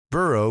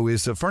Burrow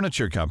is a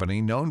furniture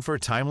company known for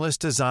timeless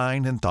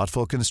design and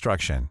thoughtful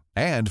construction,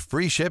 and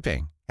free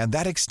shipping, and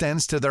that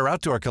extends to their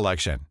outdoor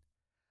collection.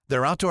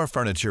 Their outdoor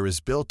furniture is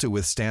built to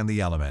withstand the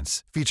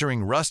elements,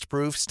 featuring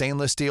rust-proof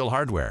stainless steel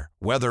hardware,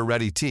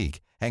 weather-ready teak,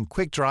 and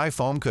quick-dry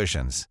foam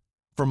cushions.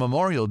 For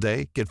Memorial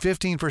Day, get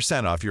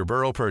 15% off your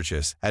Burrow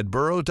purchase at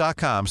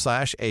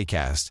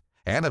burrow.com/ACAST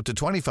and up to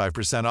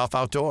 25% off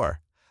outdoor.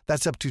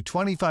 That's up to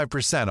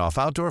 25% off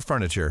outdoor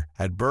furniture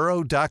at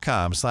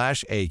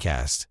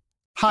burrow.com/ACAST.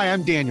 Hi,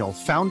 I'm Daniel,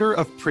 founder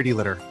of Pretty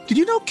Litter. Did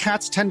you know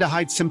cats tend to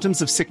hide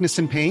symptoms of sickness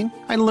and pain?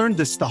 I learned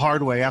this the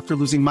hard way after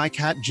losing my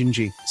cat,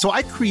 Gingy. So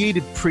I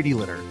created Pretty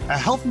Litter, a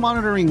health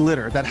monitoring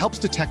litter that helps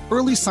detect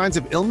early signs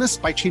of illness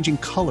by changing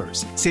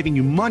colors, saving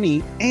you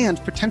money and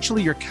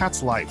potentially your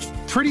cat's life.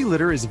 Pretty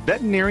Litter is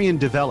veterinarian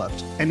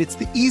developed, and it's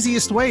the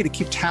easiest way to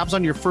keep tabs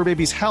on your fur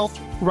baby's health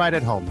right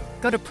at home.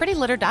 Go to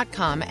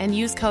prettylitter.com and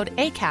use code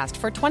ACAST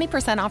for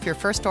 20% off your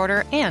first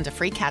order and a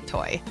free cat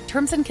toy.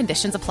 Terms and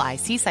conditions apply.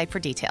 See site for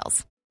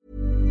details.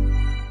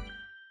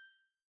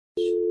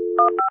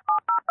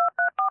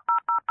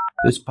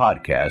 This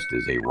podcast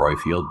is a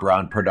Royfield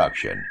Brown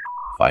production.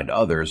 Find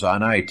others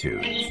on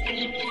iTunes.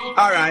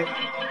 All right.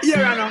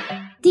 Here I know.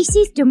 This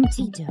is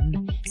Dumpty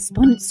Dum,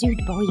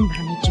 sponsored by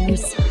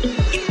managers.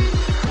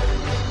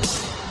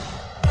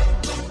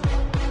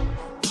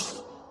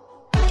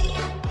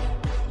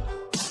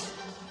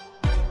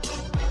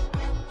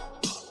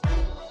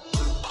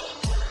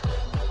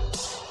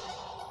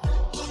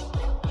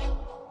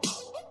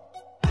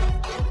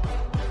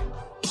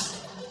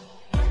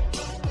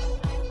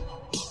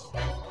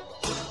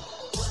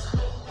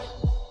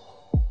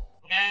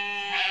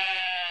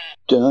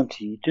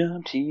 Dumpty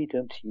Dumpty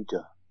Dumpty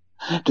Dum.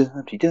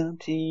 Dumpty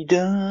Dumpty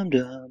Dum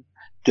Dum.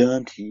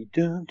 Dumpty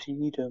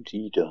Dumpty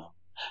Dumpty Dum.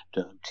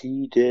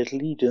 Dumpty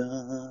Diddly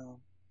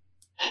Dum.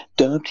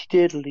 Dumpty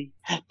Diddly.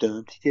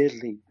 Dumpty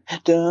Diddly.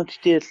 Dumpty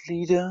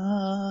Diddly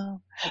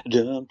Dum.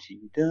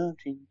 Dumpty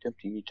Dumpty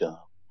Dumpty Dum.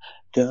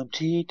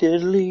 Dumpty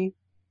Diddly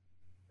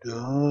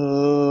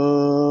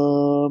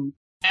Dum.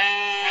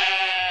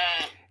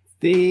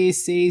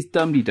 This is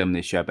Dumpty Dum,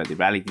 the show about the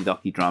reality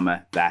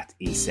docudrama that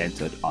is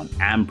centred on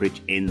Ambridge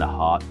in the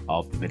heart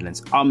of the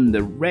Midlands. On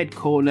the red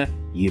corner,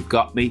 you've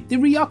got me, the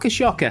Ryoka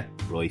Shocker,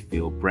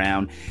 Royfield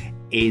Brown.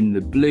 In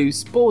the blue,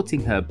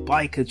 sporting her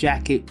biker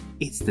jacket,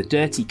 it's the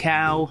Dirty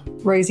Cow,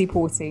 Rosie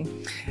Porty.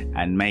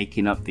 And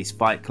making up this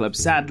fight club,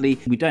 sadly,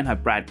 we don't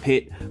have Brad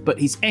Pitt, but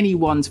he's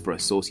anyone's for a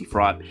saucy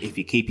fry-up. If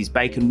you keep his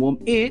bacon warm,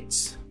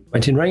 it's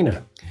Quentin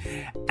Rayner.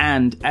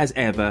 And as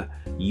ever,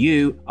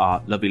 you,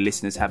 our lovely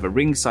listeners, have a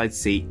ringside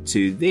seat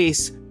to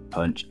this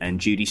Punch and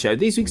Judy show.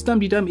 This week's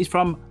Dumpty Dum is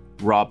from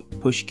Rob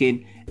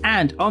Pushkin.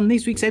 And on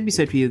this week's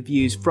episode, we have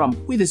views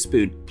from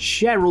Witherspoon,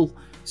 Cheryl.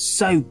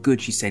 So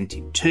good she sent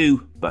in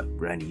two, but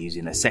we're only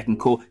using a second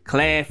call.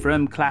 Claire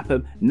from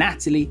Clapham,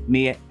 Natalie,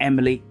 Mia,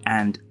 Emily,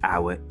 and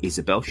our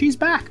Isabel. She's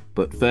back.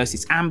 But first,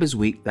 it's Amber's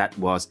week. That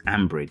was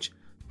Ambridge.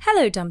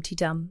 Hello, Dumpty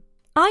Dum.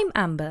 I'm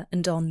Amber,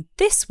 and on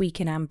This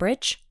Week in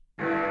Ambridge,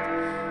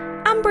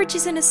 Ambridge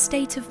is in a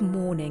state of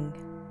mourning.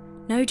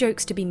 No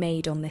jokes to be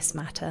made on this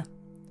matter.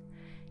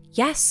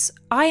 Yes,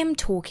 I am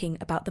talking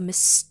about the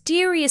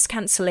mysterious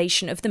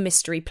cancellation of the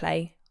mystery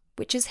play,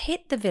 which has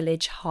hit the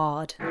village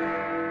hard.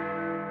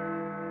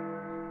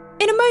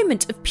 In a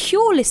moment of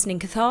pure listening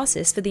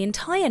catharsis for the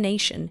entire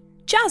nation,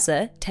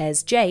 Jazza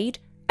tears Jade,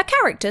 a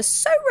character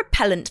so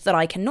repellent that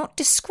I cannot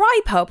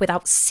describe her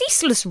without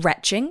ceaseless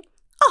retching,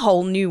 a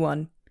whole new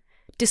one.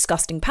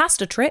 Disgusting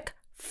pasta trick?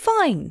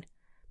 Fine.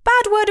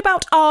 Bad word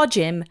about our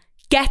Jim?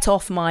 Get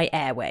off my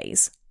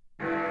airways.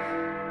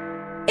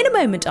 In a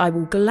moment I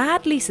will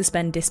gladly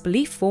suspend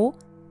disbelief for,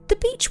 the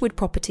Beechwood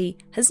property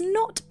has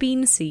not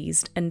been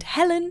seized and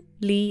Helen,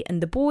 Lee and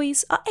the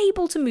boys are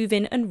able to move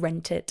in and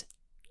rent it.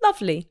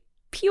 Lovely.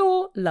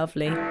 Pure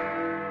lovely.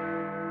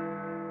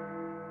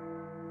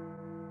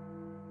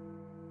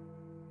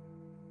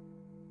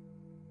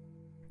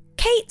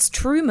 Kate's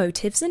true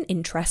motives and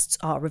interests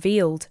are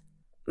revealed.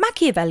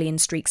 Machiavellian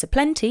streaks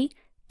aplenty,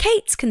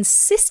 Kate's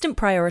consistent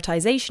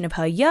prioritisation of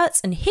her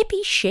yurts and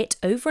hippie shit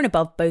over and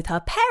above both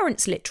her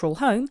parents' literal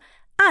home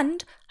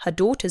and her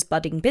daughter's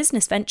budding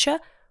business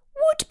venture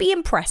would be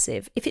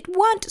impressive if it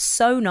weren't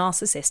so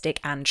narcissistic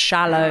and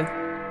shallow.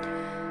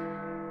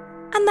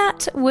 And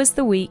that was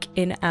the week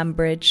in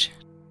Ambridge.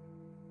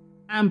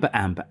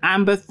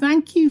 Amber,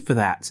 thank you for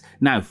that.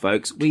 Now,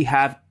 folks, we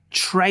have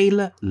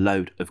trailer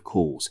load of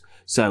calls.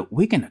 So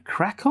we're going to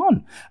crack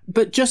on.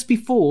 But just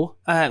before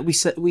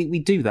we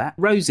do that,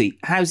 Rosie,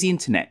 how's the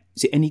internet?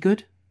 Is it any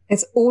good?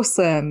 It's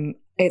awesome.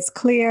 It's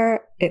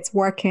clear. It's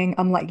working,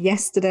 unlike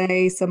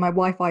yesterday. So my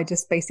Wi-Fi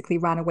just basically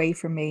ran away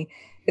from me.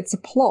 It's a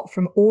plot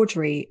from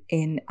Audrey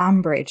in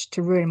Ambridge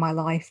to ruin my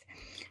life.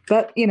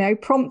 But, you know,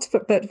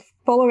 but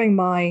following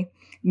my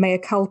mea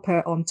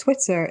culpa on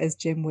Twitter, as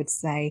Jim would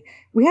say,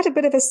 we had a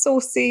bit of a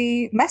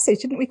saucy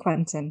message, didn't we,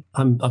 Quentin?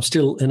 I'm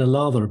still in a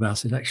lather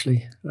about it,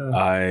 actually.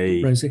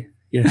 Rosie?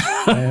 Yes.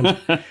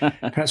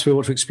 Perhaps we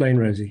ought to explain,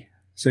 Rosie.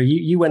 So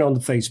you went on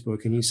to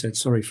Facebook and you said,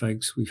 sorry,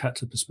 folks, we've had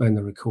to postpone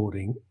the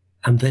recording.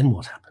 And then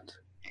what happened?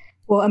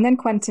 Well, and then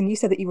Quentin, you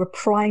said that you were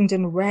primed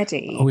and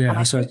ready. Oh yeah,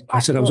 I said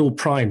I was all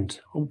primed.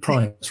 All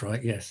primed,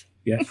 right? Yes.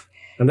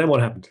 And then what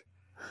happened?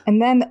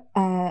 And then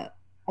a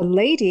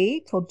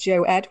lady called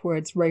Jo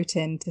Edwards wrote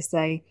in to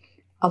say,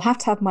 "I'll have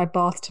to have my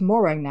bath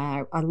tomorrow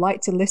now. I like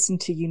to listen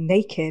to you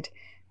naked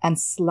and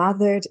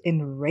slathered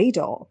in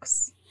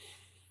Radox."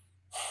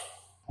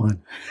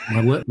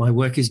 My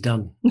work is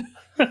done.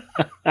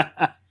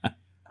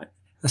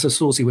 That's a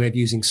saucy way of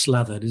using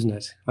slathered, isn't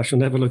it? I shall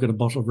never look at a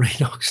bottle of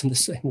Radox in the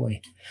same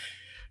way.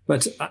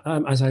 But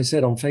as I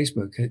said on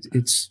Facebook,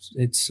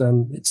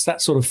 it's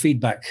that sort of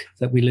feedback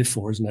that we live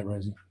for, isn't it,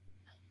 Rosie?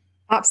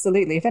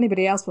 Absolutely. If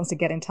anybody else wants to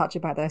get in touch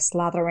about their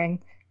slathering,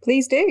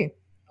 please do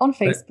on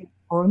Facebook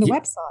or on the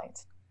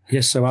website.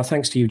 Yes. So our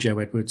thanks to you, Jo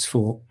Edwards,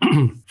 for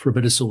a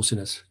bit of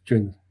sauciness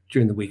during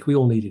the week. We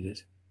all needed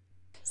it.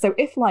 So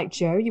if, like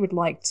Jo, you would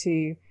like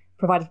to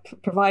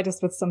provide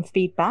us with some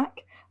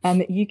feedback,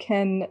 you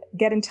can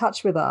get in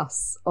touch with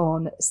us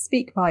on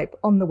SpeakPipe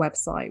on the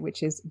website,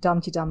 which is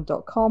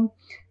dumtydum.com,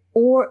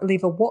 or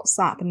leave a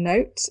WhatsApp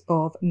note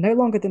of no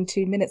longer than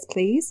 2 minutes,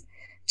 please,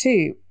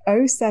 to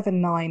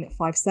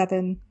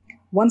 07957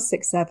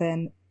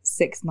 167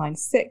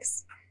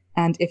 696.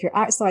 And if you're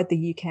outside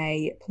the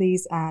UK,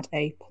 please add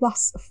a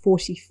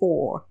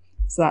 +44.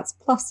 So that's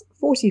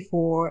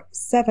 +44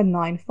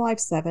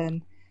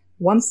 7957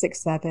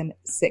 167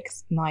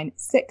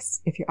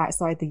 696 if you're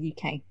outside the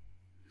UK.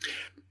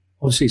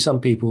 Obviously, some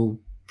people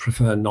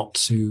prefer not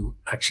to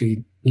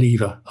actually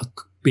leave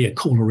be a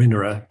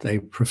caller-innerer. They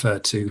prefer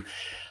to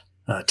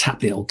tap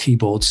the old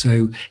keyboard.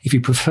 So if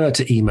you prefer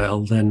to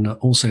email, then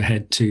also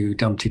head to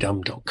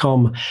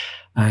dumtydum.com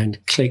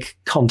and click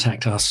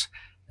Contact Us,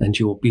 and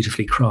your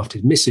beautifully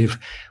crafted missive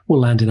will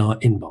land in our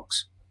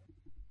inbox.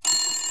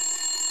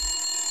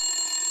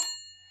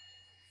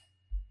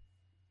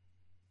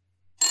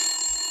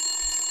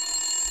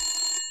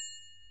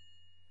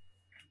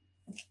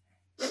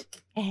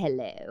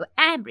 Hello,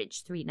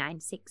 Ambridge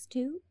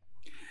 3962.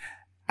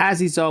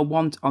 As is our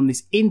wont on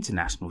this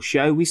international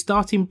show, we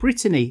start in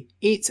Brittany.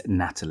 It's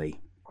Natalie.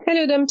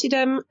 Hello, Dumpty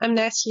Dum. I'm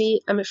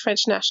Natalie. I'm a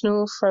French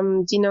national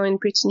from Dinan in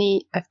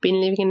Brittany. I've been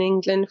living in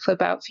England for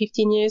about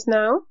 15 years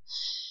now.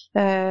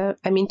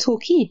 I'm in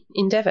Torquay,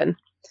 in Devon.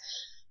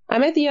 I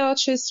met the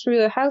Archers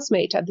through a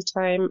housemate at the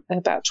time,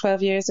 about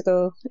 12 years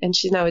ago, and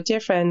she's now a dear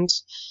friend.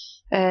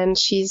 And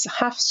she's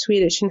half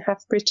Swedish and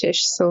half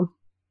British, so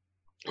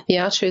the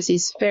Archers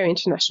is very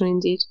international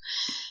indeed.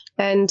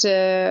 And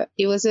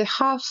it was a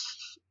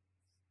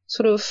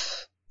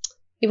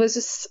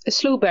a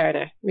slow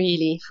burner,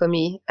 really, for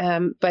me.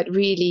 But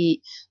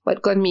really,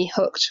 what got me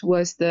hooked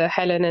was the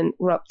Helen and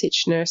Rob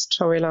Titchener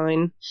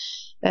storyline.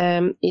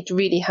 It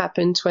really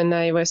happened when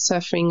I was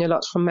suffering a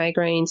lot from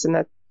migraines, and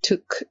I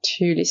took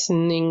to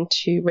listening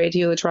to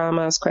radio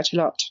dramas quite a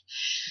lot.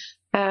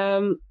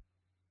 And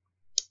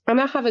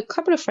I have a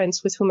couple of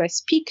friends with whom I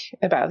speak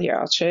about the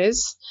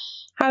Archers.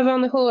 However,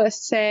 on the whole, I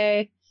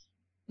say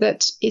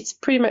that it's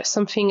pretty much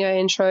something I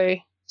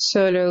enjoy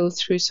solo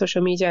through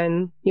social media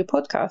and your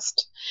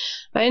podcast.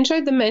 I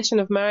enjoyed the mention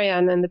of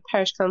Marianne and the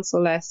parish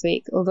council last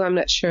week, although I'm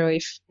not sure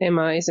if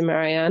Emma is a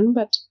Marianne,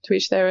 but to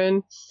each their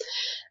own.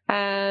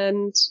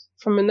 And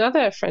from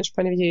another French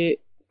point of view,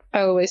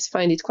 I always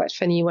find it quite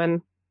funny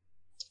when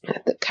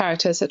the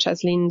characters such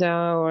as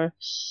Linda or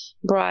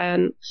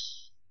Brian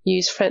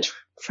use French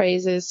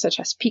phrases such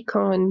as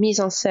piquant and mise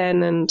en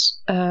scène, and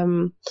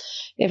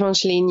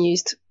Evangeline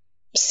used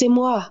c'est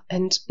moi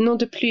and nom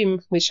de plume,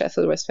 which I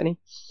thought was funny.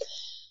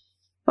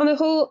 On the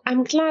whole,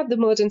 I'm glad the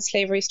modern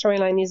slavery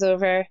storyline is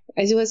over,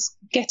 as it was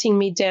getting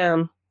me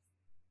down.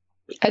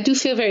 I do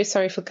feel very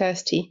sorry for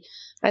Kirsty.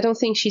 I don't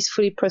think she's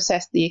fully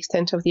processed the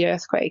extent of the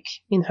earthquake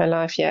in her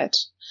life yet.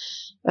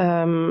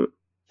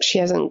 She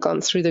hasn't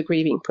gone through the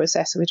grieving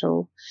process of it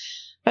all.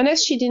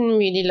 Unless she didn't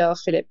really love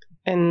Philip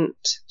and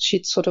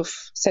she'd sort of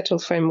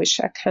settled for him, which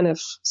I kind of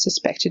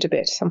suspected a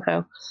bit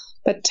somehow.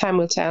 But time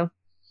will tell.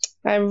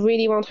 I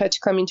really want her to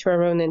come into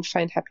her own and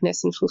find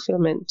happiness and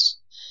fulfillment.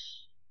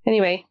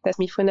 Anyway, that's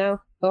me for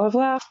now. Au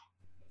revoir.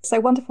 So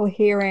wonderful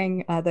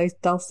hearing those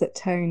dulcet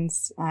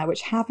tones,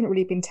 which haven't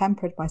really been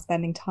tempered by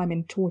spending time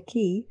in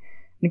Torquay.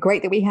 And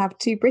great that we have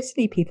two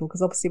Brittany people,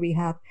 because obviously we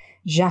have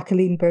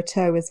Jacqueline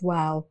Berthaud as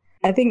well.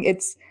 I think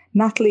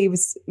Natalie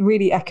was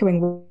really echoing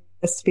what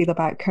I feel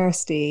about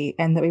Kirsty,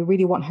 and that we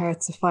really want her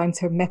to find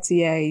her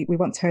métier. We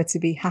want her to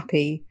be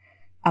happy,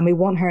 and we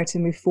want her to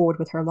move forward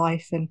with her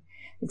life and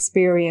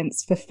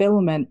experience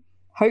fulfillment,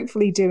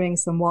 hopefully doing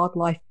some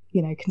wildlife,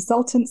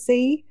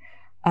 consultancy,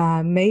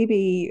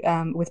 maybe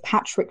with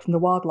Patrick from the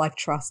Wildlife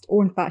Trust,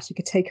 or in fact, she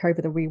could take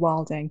over the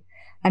rewilding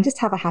and just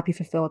have a happy,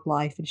 fulfilled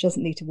life. And she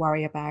doesn't need to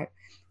worry about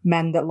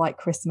men that like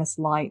Christmas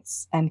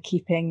lights and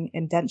keeping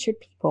indentured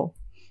people.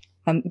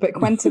 But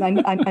Quentin,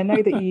 I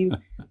know that you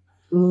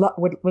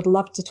would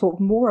love to talk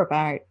more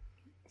about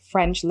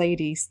French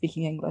ladies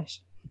speaking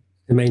English.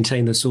 To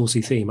maintain the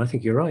saucy theme, I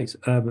think you're right.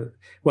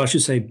 Well, I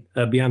should say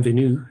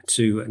bienvenue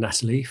to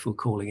Natalie for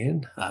calling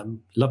in.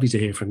 Lovely to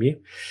hear from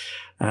you.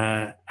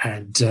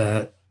 And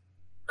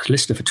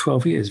listener for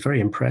 12 years. Very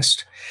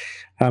impressed.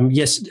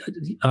 Yes,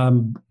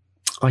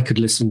 I could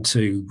listen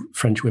to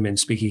French women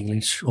speaking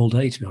English all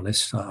day, to be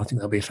honest. I think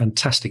that'll be a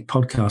fantastic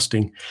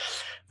podcasting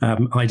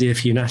idea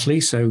for you,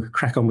 Natalie. So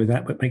crack on with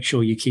that, but make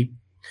sure you keep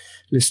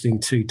listening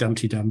to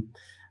Dumpty Dum.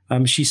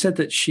 She said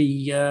that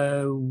she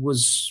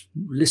was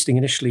listening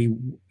initially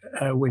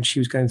when she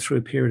was going through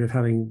a period of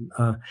having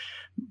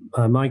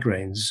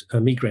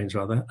migraines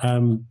rather.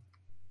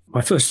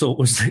 My first thought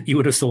was that you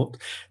would have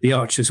thought the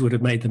Archers would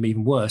have made them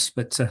even worse,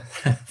 but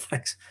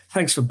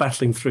thanks for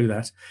battling through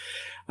that.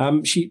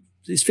 She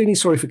is feeling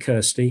sorry for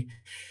Kirsty,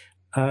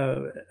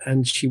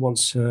 and she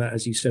wants,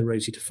 as you said,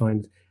 Rosie, to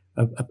find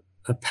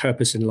a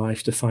purpose in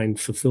life, to find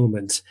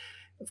fulfillment.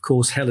 Of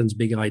course, Helen's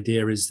big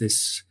idea is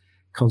this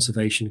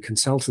conservation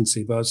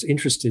consultancy, but I was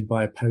interested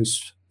by a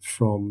post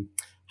from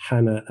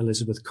Hannah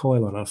Elizabeth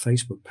Coyle on our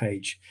Facebook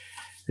page.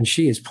 And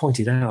she has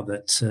pointed out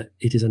that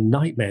it is a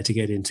nightmare to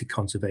get into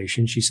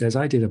conservation. She says,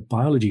 I did a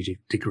biology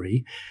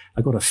degree.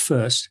 I got a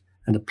first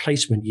and a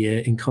placement year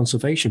in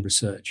conservation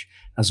research,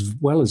 as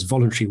well as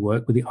voluntary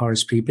work with the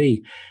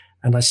RSPB.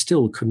 And I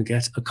still couldn't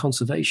get a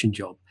conservation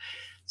job.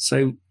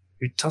 So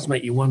it does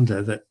make you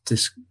wonder that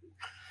this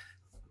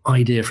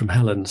idea from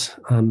Helen's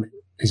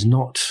is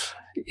not,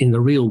 in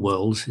the real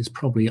world, is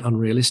probably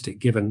unrealistic,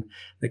 given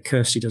that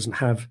Kirsty doesn't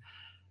have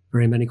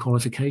very many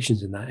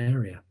qualifications in that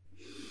area.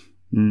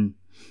 Mm.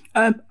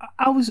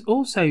 I was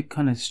also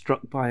kind of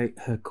struck by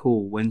her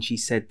call when she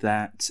said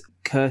that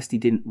Kirsty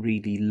didn't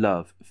really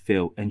love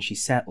Phil and she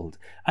settled.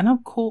 And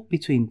I'm caught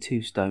between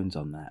two stones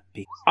on that.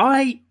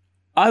 I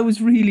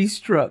was really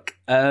struck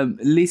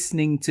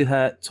listening to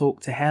her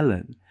talk to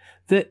Helen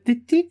that there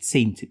did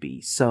seem to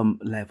be some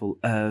level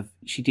of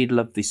she did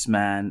love this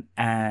man,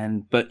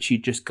 but she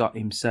just got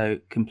him so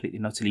completely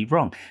and utterly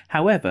wrong.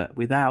 However,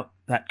 without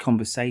that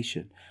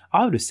conversation,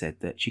 I would have said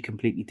that she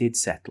completely did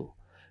settle.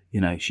 You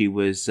know, she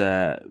was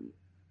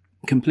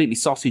completely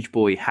sausage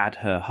boy, had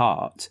her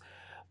heart,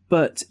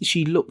 but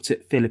she looked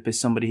at Philip as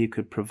somebody who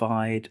could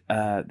provide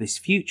this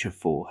future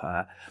for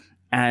her,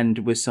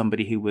 and was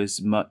somebody who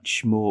was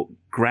much more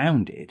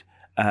grounded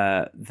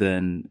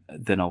than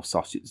old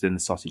sausage, than the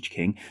Sausage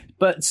King.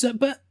 But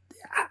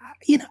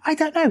you know, I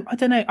don't know.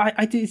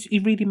 I did.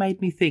 It really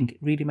made me think.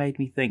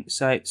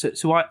 So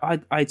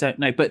I don't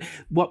know. But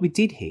what we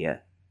did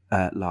hear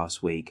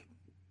last week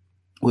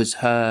was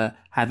her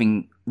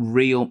having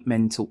real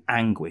mental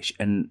anguish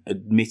and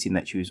admitting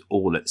that she was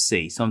all at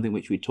sea, something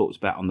which we talked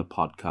about on the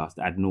podcast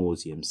ad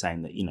nauseum,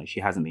 saying that, you know, she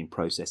hasn't been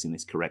processing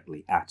this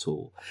correctly at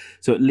all.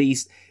 So at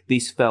least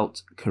this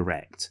felt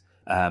correct,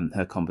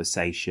 her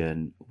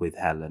conversation with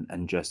Helen,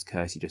 and just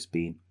Kirsty just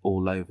being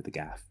all over the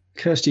gaff.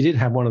 Kirsty did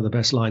have one of the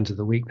best lines of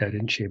the week, though,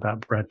 didn't she,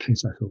 about Brad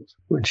Pitt, I thought.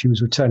 When she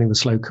was returning the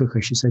slow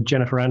cooker, she said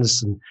Jennifer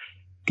Aniston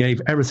gave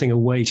everything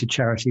away to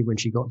charity when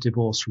she got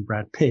divorced from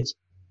Brad Pitt.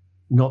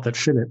 Not that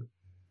Philip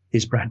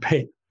is Brad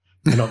Pitt,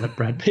 and not that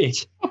Brad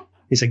Pitt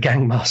is a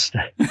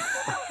gangmaster.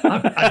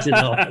 I did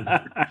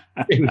laugh.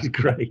 It was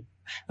great.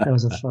 That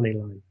was a funny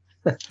line.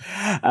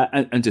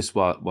 And just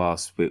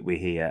whilst we're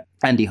here,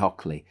 Andy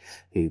Hockley,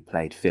 who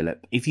played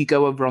Philip, if you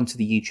go over onto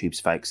the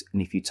YouTubes, folks,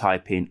 and if you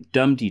type in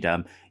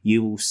Dum-de-Dum,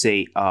 you will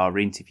see our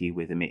interview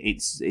with him.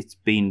 It's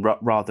been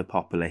rather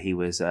popular. He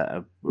was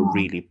a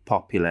really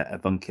popular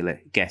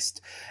avuncular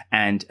guest,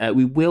 and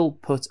we will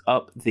put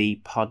up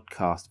the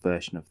podcast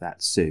version of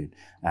that soon.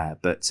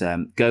 But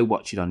go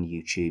watch it on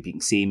YouTube. You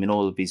can see him in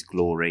all of his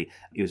glory.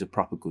 He was a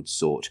proper good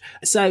sort.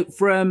 So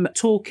from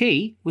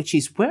Torquay, which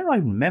is where I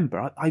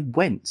remember I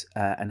went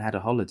and had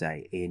a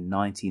holiday in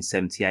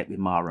 1978 with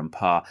Ma and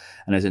Pa,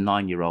 and as a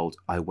 9-year-old,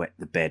 I wet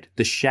the bed.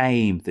 The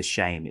shame,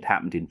 it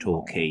happened in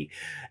Torquay.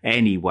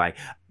 Anyway,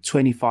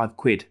 25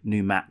 quid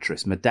new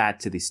mattress. My dad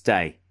to this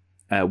day,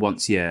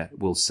 once a year,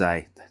 will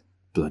say,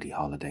 bloody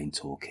holiday in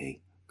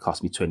Torquay.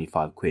 Cost me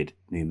 25 quid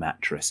new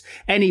mattress.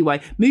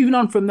 Anyway, moving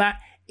on from that,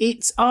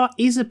 it's our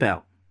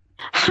Isabel.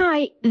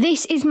 Hi,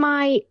 this is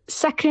my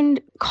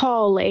second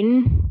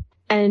call-in,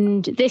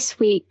 and this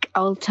week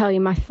I'll tell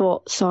you my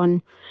thoughts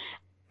on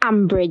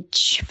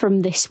Ambridge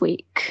from this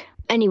week.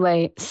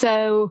 Anyway,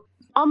 so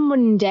on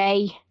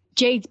Monday,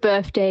 Jade's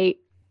birthday,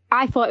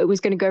 I thought it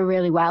was going to go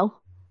really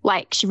well.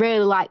 Like, she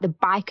really liked the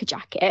biker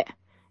jacket,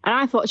 and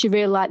I thought she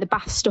really liked the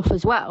bath stuff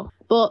as well.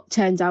 But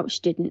turns out she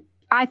didn't.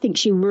 I think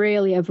she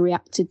really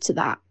overreacted to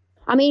that.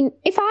 I mean,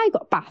 if I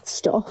got bath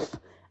stuff,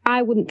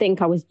 I wouldn't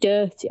think I was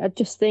dirty. I'd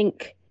just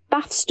think,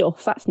 bath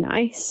stuff, that's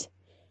nice.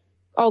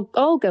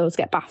 All girls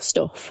get bath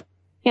stuff.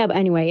 Yeah, but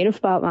anyway, enough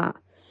about that.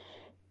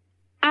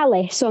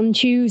 Alice on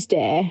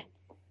Tuesday,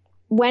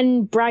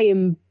 when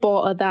Brian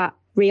bought her that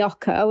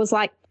Rioja, I was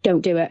like,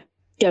 don't do it.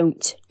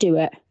 Don't do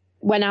it.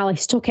 When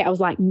Alice took it, I was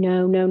like,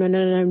 no,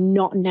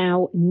 not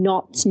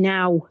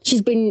now.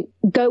 She's been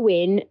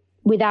going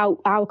without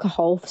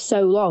alcohol for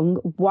so long.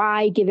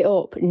 Why give it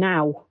up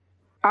now?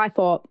 I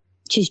thought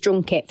she's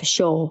drunk it for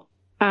sure.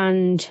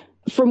 And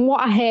from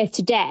what I heard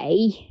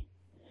today,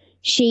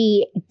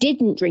 she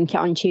didn't drink it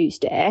on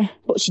Tuesday,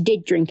 but she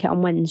did drink it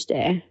on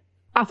Wednesday.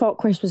 I thought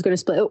Chris was going to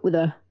split up with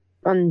her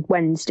on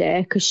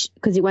Wednesday because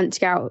he went to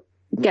go out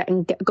go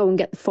and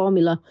get the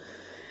formula.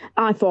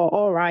 I thought,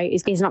 all right,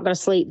 he's not going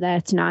to sleep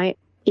there tonight.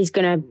 He's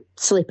going to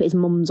sleep at his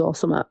mum's or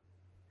something.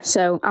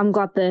 So I'm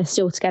glad they're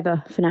still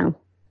together for now.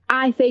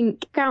 I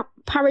think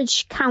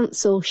parish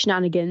council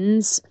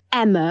shenanigans,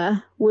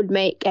 Emma would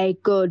make a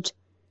good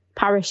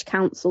parish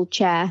council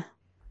chair.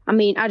 I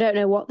mean, I don't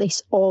know what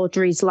this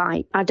Audrey's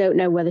like. I don't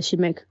know whether she'd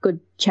make a good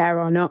chair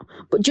or not.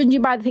 But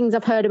judging by the things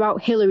I've heard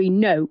about Hilary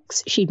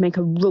Noakes, she'd make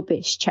a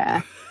rubbish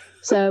chair.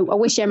 So I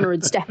wish Emma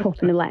would step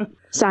up and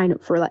sign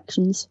up for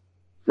elections.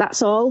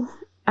 That's all.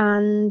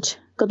 And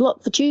good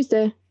luck for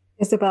Tuesday.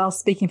 Isabel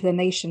speaking for the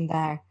nation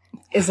there.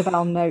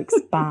 Isabel Noakes,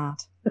 bad.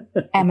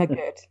 Emma,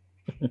 good.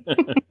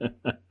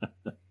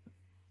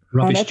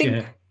 Rubbish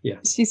chair. Yeah.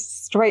 She's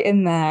straight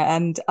in there.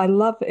 And I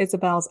love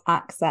Isabel's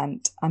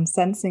accent. I'm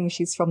sensing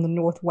she's from the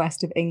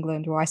northwest of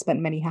England, where I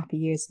spent many happy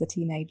years as a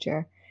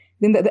teenager.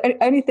 Then the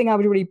only thing I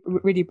would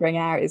really bring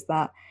out is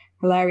that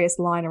hilarious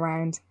line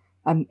around,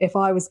 if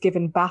I was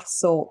given bath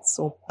salts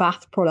or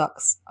bath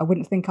products, I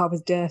wouldn't think I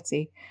was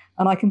dirty.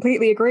 And I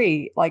completely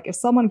agree. Like, if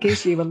someone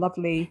gives you a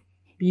lovely,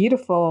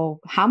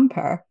 beautiful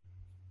hamper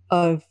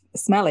of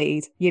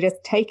smellies, you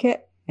just take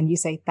it and you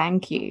say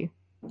thank you.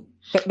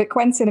 But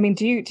Quentin, I mean,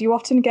 do you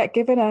often get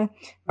given a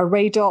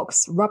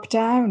Radox rub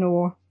down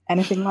or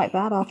anything like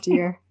that after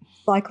your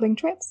cycling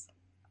trips?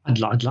 I'd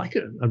like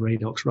a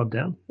Radox rub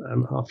down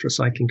after a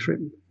cycling trip,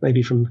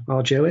 maybe from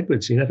our Joe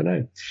Edwards. You never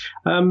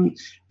know.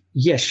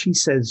 Yes, she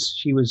says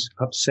she was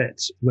upset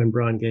when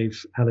Brian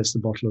gave Alice the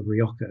bottle of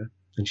Rioja,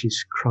 and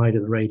she's cried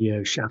at the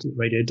radio, shouting at the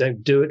radio,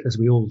 "Don't do it," as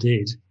we all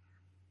did.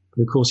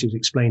 But of course, it was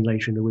explained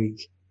later in the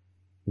week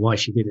why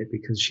she did it,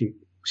 because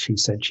she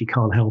said she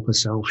can't help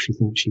herself. She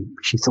thought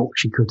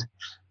she could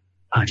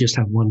just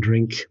have one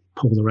drink,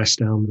 pour the rest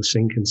down the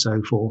sink, and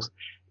so forth.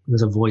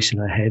 There's a voice in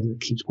her head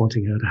that keeps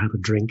wanting her to have a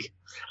drink.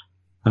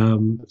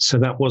 So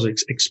that was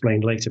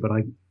explained later, but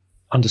I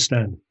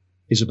understand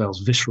Isabel's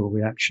visceral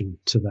reaction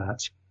to that.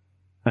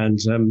 And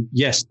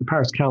yes, the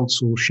Paris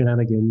Council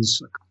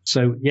shenanigans.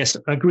 So yes,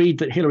 agreed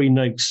that Hilary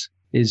Noakes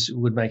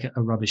would make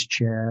a rubbish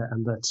chair,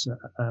 and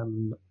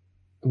that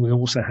we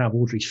also have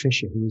Audrey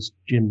Fisher, who is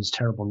Jim's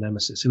terrible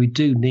nemesis. So we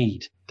do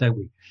need, don't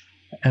we,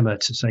 Emma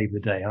to save the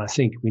day. And I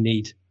think we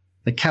need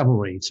the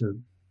cavalry to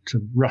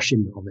rush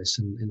in on this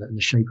in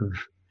the shape of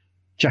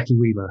Jackie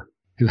Weaver,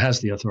 who has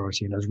the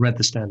authority and has read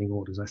the standing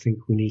orders. I think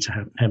we need to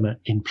have Emma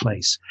in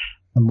place.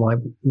 And my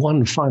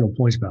one final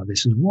point about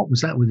this is, what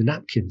was that with the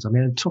napkins? I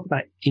mean, talk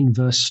about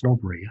inverse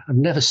snobbery. I've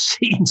never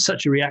seen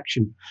such a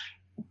reaction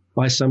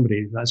by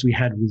somebody as we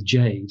had with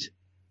Jade,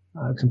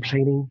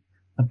 complaining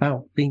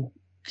about being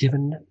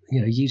given,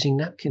 using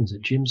napkins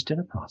at Jim's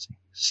dinner party.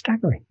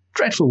 Staggering.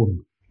 Dreadful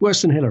woman.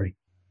 Worse than Hilary.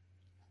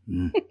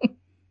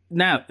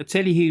 Now, I'll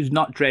tell you who's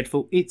not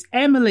dreadful. It's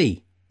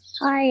Emily.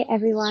 Hi,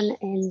 everyone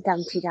in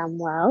Dumpty Dum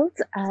World.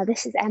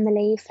 This is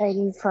Emily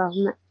phoning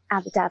from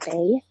Abu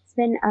Dhabi. It's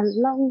been a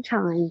long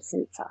time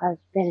since I've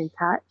been in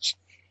touch.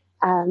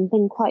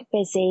 Been quite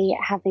busy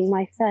having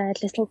my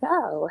third little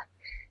girl,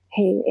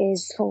 who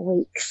is 4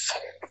 weeks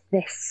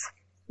this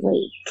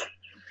week.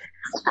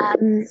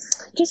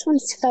 Just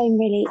wanted to phone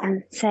really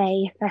and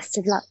say best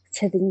of luck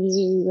to the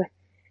new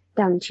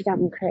Dumpty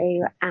Dum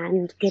crew,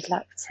 and good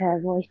luck to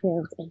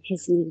Royfield in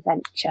his new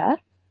venture.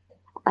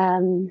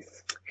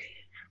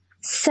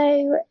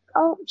 So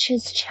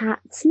Archer's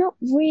chat's not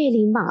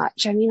really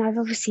much. I mean, I've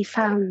obviously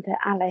found the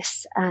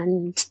Alice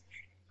and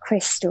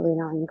Chris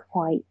storyline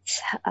quite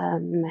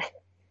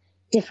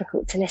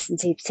difficult to listen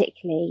to,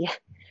 particularly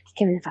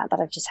given the fact that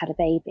I've just had a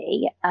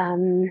baby.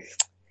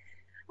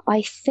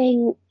 I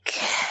think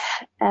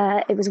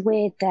it was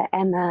weird that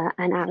Emma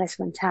and Alice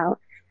went out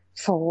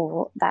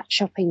for that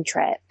shopping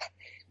trip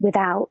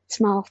without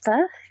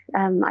Martha.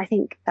 I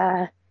think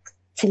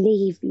to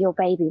leave your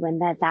baby when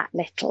they're that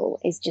little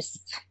is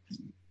just,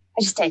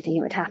 I just don't think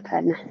it would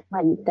happen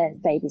when the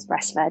baby's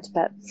breastfed.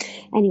 But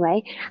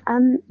anyway,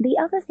 the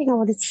other thing I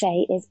wanted to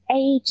say is,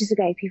 ages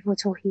ago, people were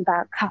talking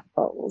about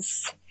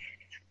couples,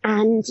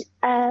 and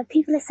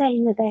people are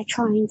saying that they're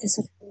trying to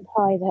sort of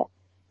imply that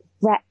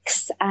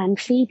Rex and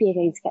Phoebe are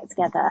going to get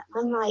together.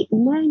 I'm like,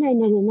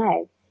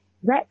 no.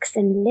 Rex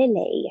and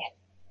Lily,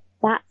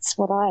 that's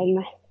what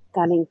I'm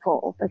gunning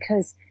for,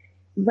 because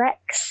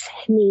Rex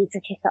needs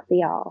a kick up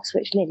the arse,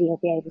 which Lily will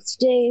be able to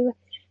do,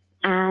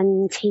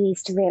 and he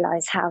needs to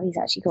realise how he's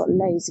actually got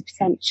loads of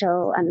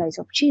potential and loads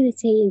of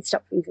opportunity and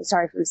stop feeling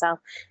sorry for himself,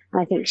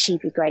 and I think she'd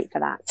be great for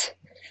that.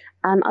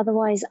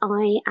 Otherwise,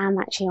 I am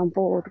actually on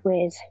board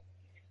with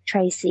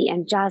Tracy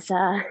and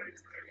Jazza,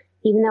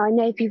 even though I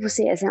know people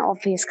see it as an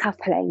obvious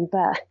coupling,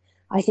 but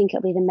I think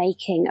it'll be the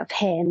making of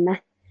him,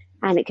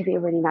 and it could be a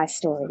really nice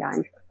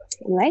storyline.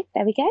 Anyway,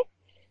 there we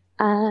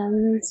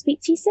go.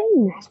 Speak to you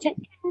soon. Take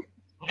care.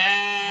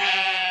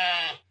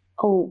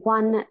 Oh,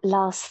 one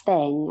last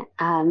thing.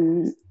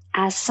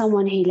 As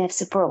someone who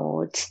lives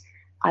abroad,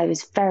 I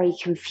was very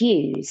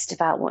confused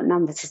about what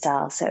number to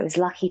dial, so it was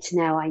lucky to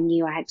know I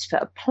knew I had to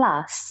put a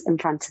plus in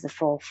front of the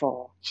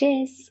 44.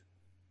 Cheers.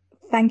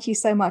 Thank you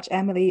so much,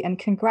 Emily, and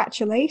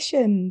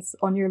congratulations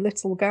on your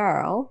little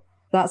girl.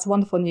 That's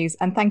wonderful news.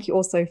 And thank you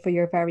also for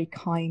your very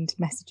kind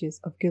messages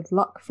of good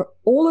luck for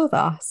all of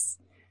us.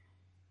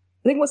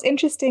 I think what's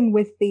interesting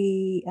with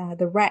the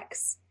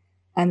Rex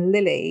and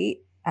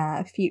Lily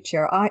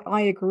future,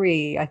 I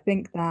agree. I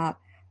think that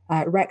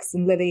Rex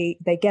and Lily,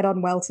 they get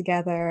on well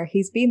together.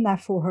 He's been there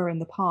for her in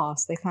the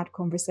past. They've had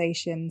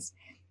conversations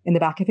in the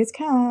back of his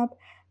cab.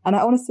 And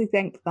I honestly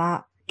think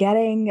that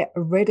getting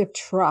rid of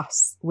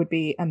Truss would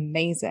be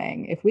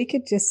amazing. If we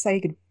could just say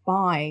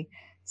goodbye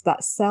to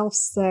that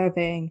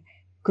self-serving,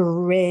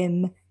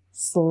 grim,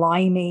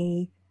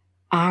 slimy,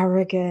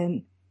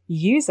 arrogant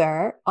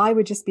user, I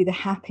would just be the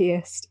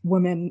happiest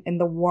woman in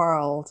the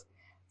world.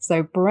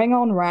 So bring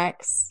on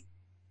Rex.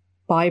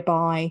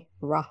 Bye-bye,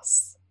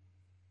 Russ.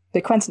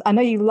 But Quentin, I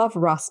know you love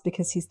Russ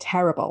because he's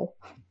terrible.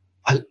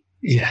 I'd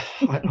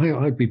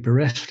be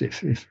bereft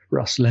if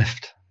Russ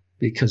left,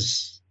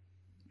 because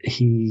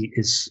he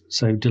is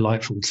so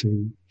delightful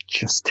to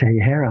just tear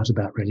your hair out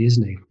about, really,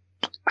 isn't he?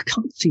 I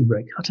can't see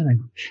Rex. I don't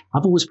know.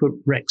 I've always put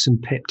Rex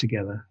and Pip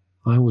together.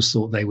 I always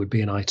thought they would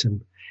be an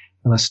item,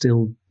 and I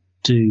still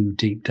do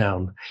deep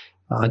down.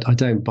 I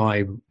don't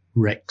buy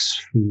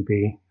Rex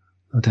Phoebe.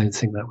 I don't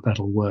think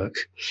that'll work.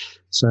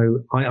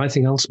 So I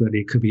think ultimately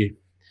it could be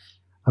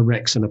a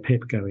Rex and a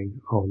Pip going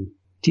on.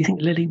 Do you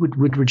think Lily would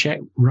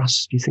reject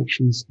Russ? Do you think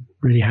she's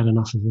really had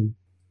enough of him?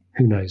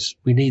 Who knows?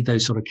 We need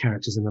those sort of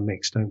characters in the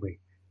mix, don't we?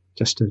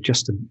 Just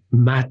to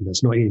madden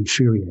us, not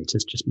infuriate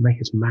us, just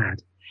make us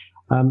mad.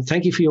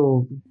 Thank you for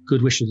your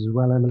good wishes as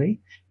well, Emily.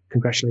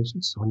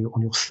 Congratulations on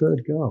your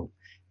third girl.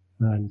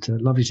 And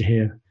lovely to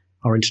hear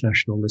our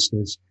international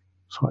listeners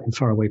in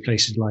faraway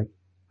places like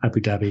Abu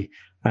Dhabi.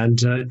 And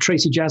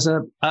Tracy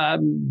Jazza,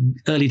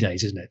 early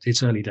days, isn't it?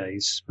 It's early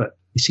days, but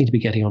he seemed to be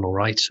getting on all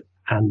right.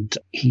 And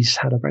he's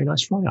had a very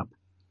nice fly up.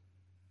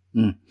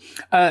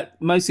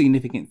 Most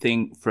significant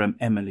thing from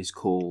Emily's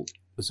call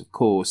was, of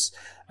course,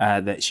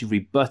 that she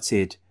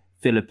rebutted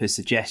Philippa's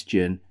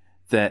suggestion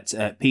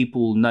that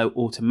people know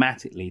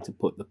automatically to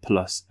put the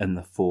plus and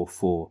the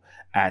 44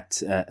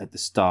 at the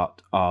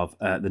start of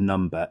the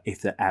number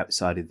if they're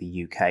outside of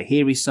the UK.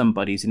 Here is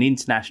somebody who's an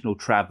international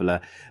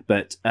traveller,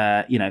 but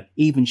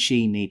even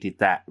she needed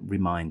that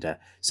reminder.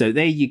 So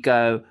there you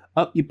go,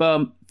 up your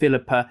bum,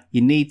 Philippa.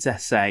 You need to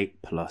say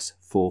plus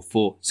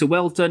 44. So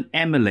well done,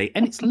 Emily,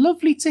 and it's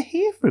lovely to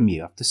hear from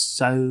you after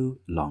so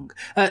long.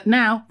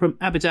 Now from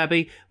Abu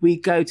Dhabi, we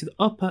go to the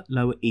upper,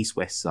 lower, east,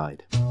 west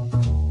side.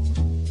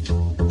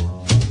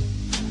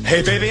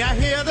 Hey baby, I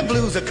hear the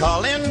blues are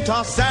calling,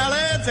 tossed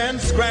salads and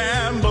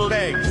scrambled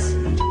eggs.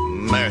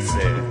 Mercy.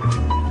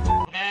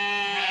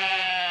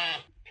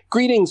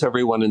 Greetings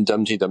everyone in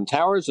Dum Dum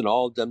Towers and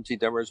all Dum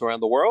Dummers around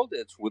the world.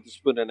 It's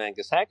Witherspoon and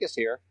Angus Haggis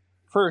here.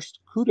 First,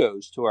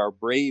 kudos to our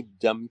brave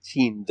Dum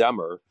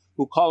Dummer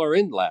who called her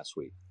in last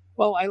week.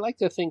 Well, I like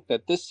to think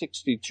that this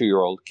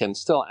 62-year-old can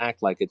still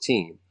act like a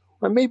teen,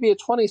 or maybe a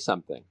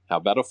 20-something. How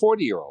about a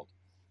 40-year-old?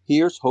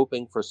 Here's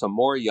hoping for some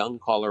more young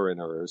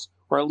caller-innerers,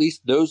 or at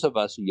least those of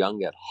us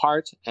young at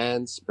heart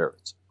and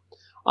spirit.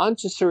 On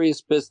to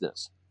serious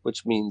business,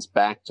 which means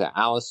back to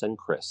Alice and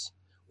Chris.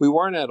 We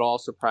weren't at all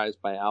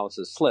surprised by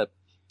Alice's slip,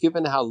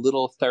 given how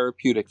little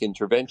therapeutic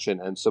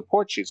intervention and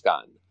support she's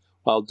gotten,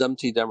 while Dum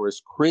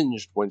Dummers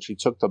cringed when she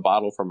took the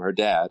bottle from her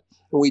dad,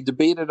 and we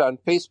debated on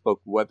Facebook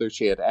whether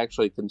she had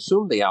actually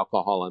consumed the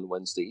alcohol on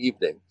Wednesday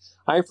evening.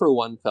 I, for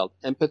one, felt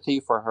empathy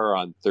for her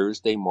on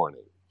Thursday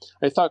morning.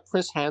 I thought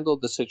Chris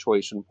handled the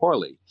situation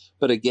poorly,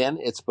 but again,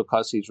 it's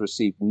because he's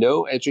received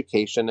no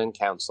education and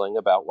counseling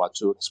about what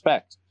to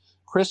expect.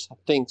 Chris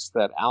thinks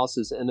that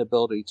Alice's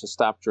inability to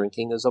stop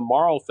drinking is a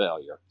moral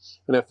failure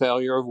and a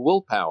failure of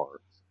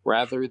willpower,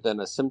 rather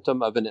than a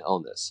symptom of an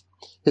illness.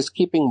 His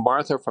keeping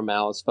Martha from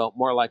Alice felt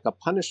more like a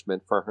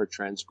punishment for her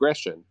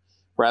transgression,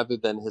 rather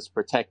than his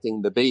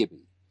protecting the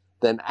baby.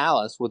 Then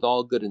Alice, with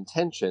all good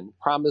intention,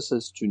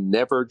 promises to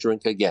never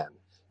drink again.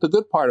 The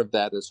good part of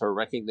that is her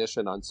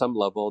recognition on some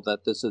level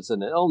that this is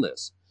an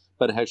illness.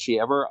 But has she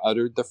ever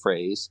uttered the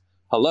phrase,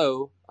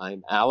 "Hello,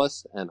 I'm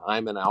Alice and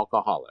I'm an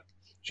alcoholic"?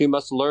 She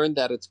must learn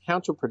that it's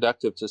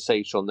counterproductive to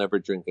say she'll never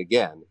drink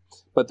again,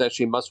 but that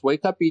she must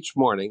wake up each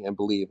morning and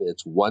believe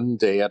it's one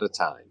day at a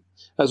time.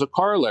 As a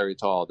corollary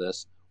to all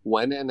this,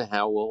 when and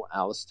how will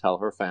Alice tell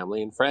her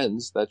family and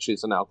friends that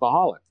she's an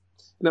alcoholic?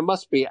 And it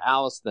must be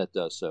Alice that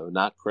does so,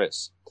 not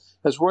Chris.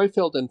 As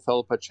Roifield and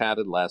Philippa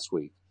chatted last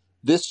week,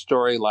 this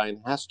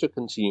storyline has to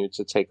continue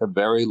to take a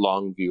very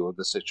long view of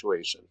the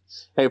situation.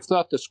 I have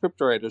thought the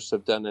scriptwriters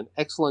have done an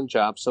excellent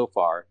job so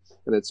far,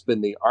 and it's been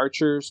The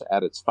Archers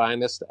at its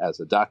finest as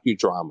a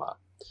docudrama.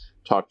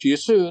 Talk to you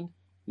soon,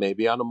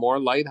 maybe on a more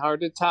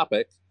lighthearted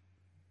topic.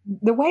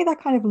 The way that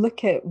I kind of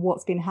look at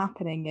what's been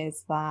happening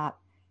is that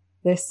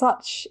there's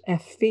such a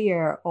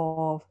fear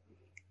of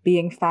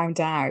being found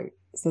out.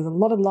 So there's a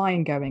lot of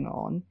lying going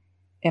on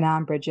in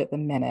Ambridge at the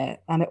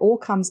minute, and it all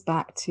comes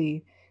back to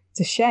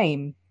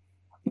shame.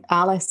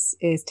 Alice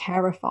is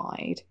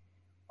terrified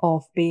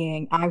of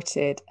being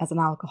outed as an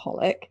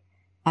alcoholic,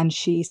 and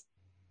she's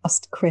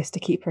asked Chris to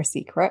keep her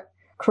secret.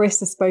 Chris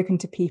has spoken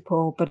to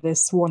people but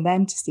has sworn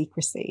them to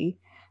secrecy.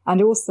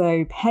 And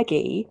also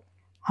Peggy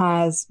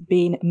has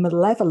been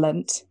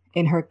malevolent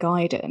in her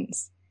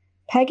guidance.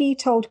 Peggy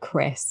told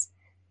Chris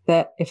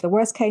that if the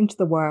worst came to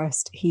the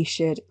worst, he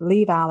should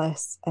leave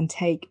Alice and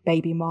take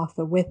baby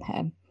Martha with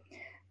him.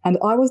 And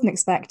I wasn't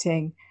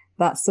expecting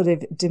that sort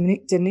of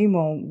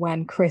denouement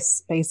when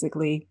Chris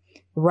basically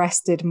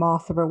wrested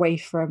Martha away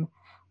from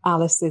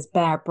Alice's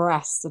bare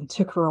breasts and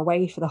took her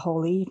away for the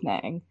whole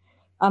evening.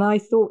 And I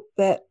thought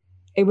that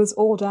it was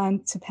all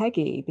down to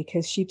Peggy,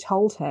 because she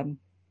told him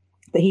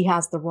that he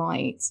has the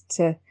right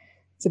to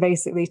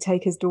basically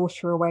take his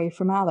daughter away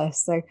from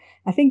Alice. So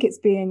I think it's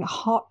being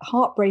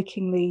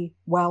heartbreakingly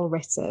well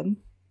written.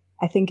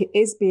 I think it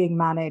is being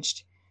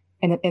managed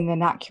in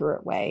an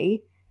accurate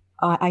way.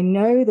 I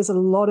know there's a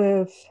lot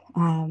of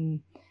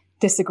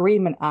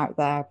disagreement out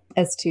there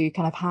as to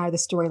kind of how the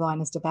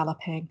storyline is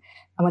developing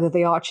and whether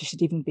the Archer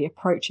should even be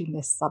approaching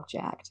this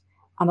subject.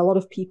 And a lot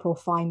of people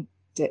find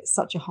it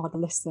such a hard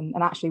listen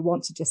and actually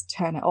want to just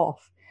turn it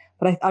off.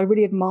 But I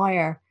really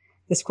admire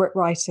the script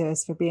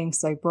writers for being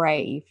so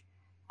brave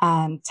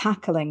and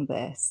tackling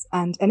this.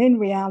 And in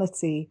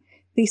reality,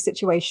 these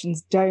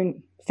situations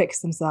don't fix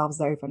themselves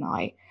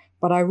overnight.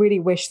 But I really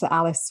wish that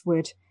Alice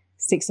would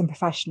seek some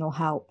professional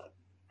help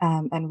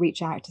and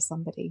reach out to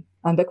somebody.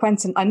 But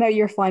Quentin, I know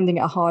you're finding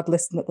it a hard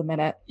listen at the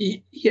minute.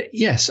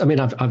 Yes. I mean,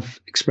 I've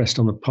expressed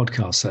on the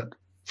podcast that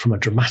from a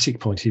dramatic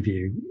point of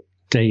view,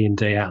 day in,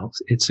 day out,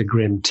 it's a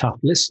grim, tough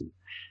listen.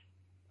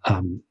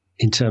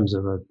 In terms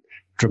of a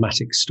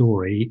dramatic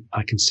story,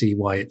 I can see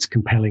why it's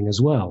compelling as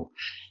well.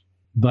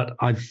 But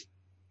I've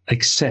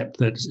accept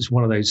that it's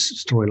one of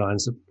those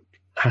storylines that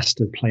has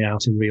to play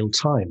out in real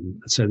time.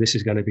 So this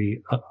is going to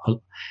be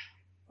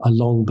a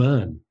long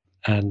burn.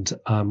 And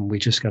we're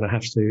just going to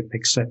have to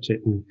accept it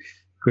and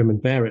grim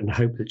and bear it and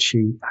hope that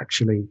she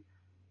actually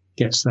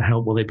gets the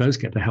help. Well, they both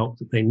get the help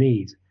that they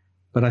need.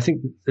 But I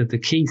think that the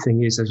key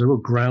thing is there's a real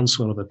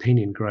groundswell of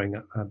opinion growing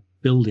up,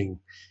 building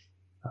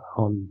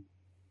on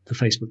the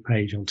Facebook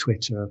page, on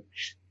Twitter,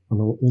 on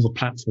all the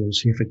platforms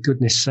here. For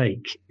goodness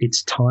sake,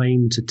 it's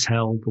time to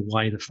tell the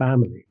wider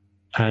family.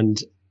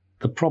 And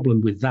the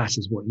problem with that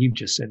is what you've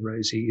just said,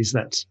 Rosie, is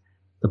that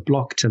the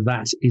block to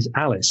that is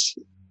Alice.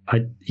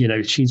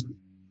 She's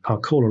our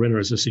caller in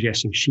is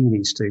suggesting she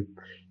needs to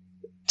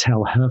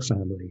tell her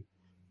family.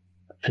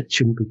 It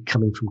shouldn't be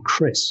coming from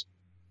Chris.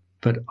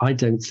 But I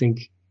don't think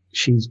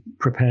she's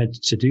prepared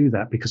to do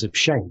that because of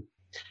shame.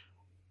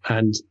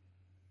 And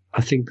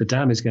I think the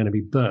dam is going to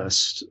be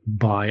burst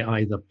by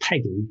either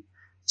Peggy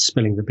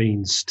spilling the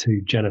beans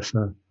to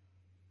Jennifer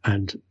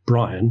and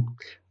Brian,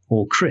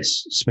 or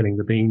Chris spilling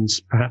the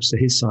beans perhaps to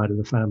his side of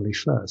the family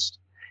first.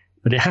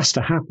 But it has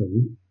to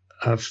happen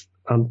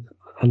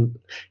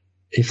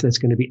if there's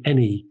going to be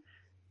any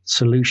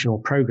solution or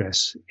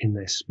progress in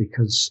this,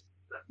 because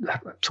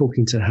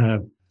talking to her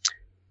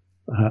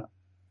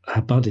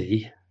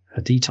buddy,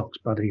 her detox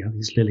buddy, I think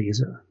it's Lily,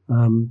 is it?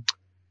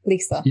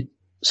 Lisa.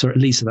 Sorry,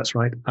 Lisa, that's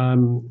right,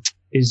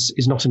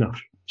 is not enough.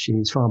 She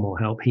needs far more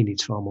help. He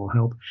needs far more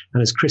help.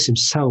 And as Chris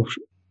himself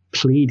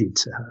pleaded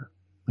to her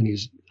when he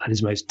was at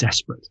his most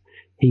desperate,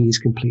 he is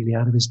completely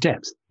out of his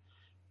depth.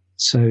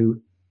 So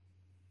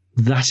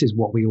that is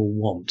what we all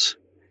want,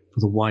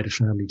 for the wider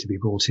family to be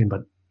brought in.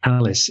 But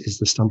Alice is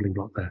the stumbling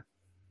block there.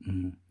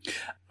 Mm.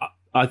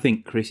 I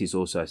think Chris is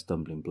also a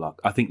stumbling block.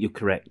 I think you're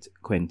correct,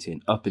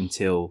 Quentin, up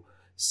until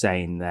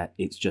saying that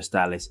it's just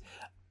Alice.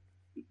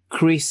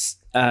 Chris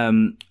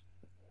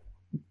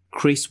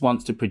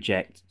wants to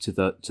project to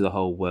the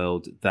whole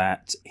world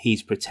that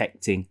he's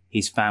protecting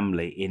his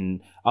family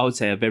in, I would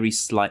say, a very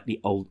slightly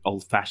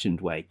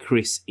old-fashioned way.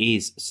 Chris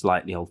is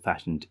slightly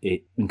old-fashioned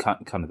in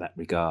kind of that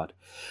regard.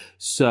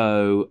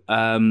 So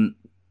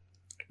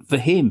for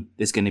him,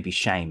 there's going to be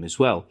shame as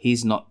well.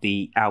 He's not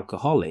the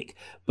alcoholic,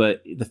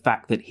 but the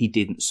fact that he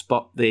didn't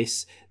spot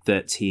this,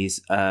 that he's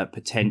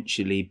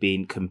potentially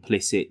been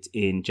complicit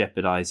in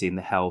jeopardizing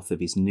the health of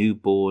his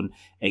newborn,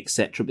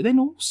 etc. But then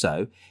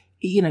also,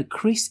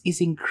 Chris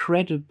is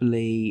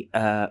incredibly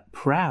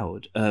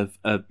proud of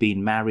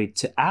being married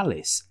to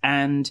Alice,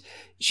 and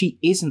she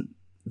isn't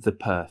the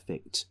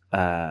perfect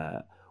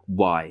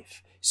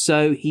wife.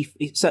 So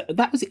so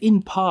that was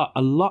in part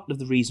a lot of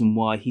the reason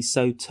why he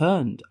so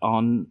turned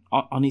on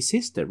his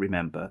sister.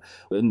 Remember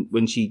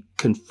when she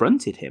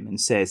confronted him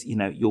and says,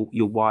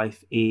 your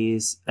wife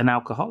is an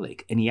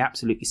alcoholic, and he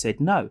absolutely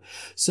said no.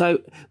 So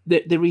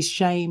there is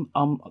shame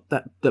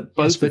that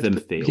both of them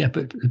feel. Yeah,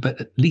 but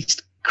at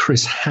least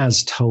Chris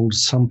has told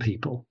some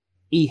people.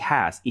 He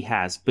has,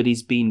 but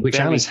he's been which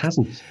Alice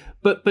hasn't.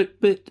 But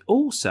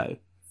also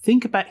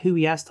think about who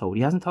he has told.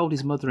 He hasn't told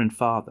his mother and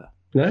father.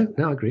 No,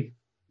 I agree.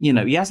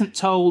 He hasn't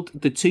told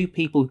the two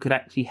people who could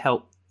actually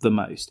help the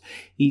most.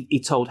 He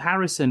told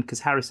Harrison because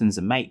Harrison's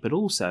a mate, but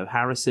also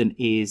Harrison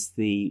is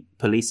the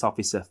police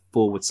officer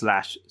 /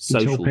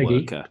 social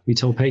worker. He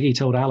told Peggy, he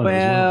told Alan as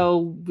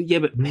well. Well, yeah,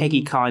 but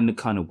Peggy kind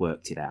of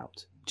worked it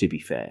out, to be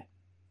fair.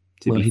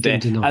 He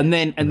didn't deny and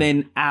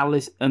then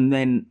Alice, and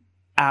then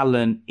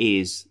Alan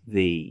is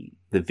the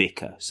the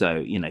vicar. So,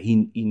 you know,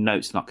 he knows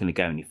it's not going to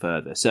go any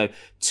further. So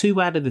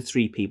 2 out of the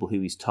 3 people who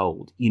he's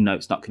told, you know,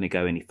 it's not going to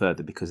go any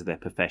further because of their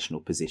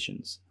professional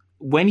positions.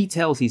 When he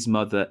tells his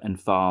mother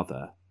and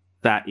father,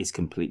 that is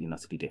completely and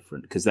utterly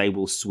different, because they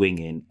will swing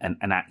in and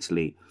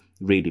actually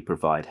really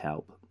provide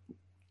help.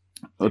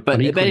 But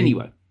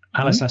anyway,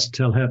 Alice has to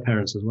tell her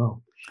parents as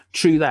well.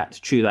 True that.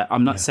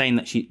 I'm not saying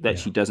that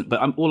she doesn't, but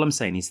all I'm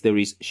saying is there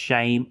is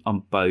shame on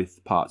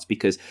both parts,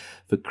 because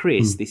for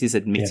Chris, this is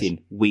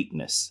admitting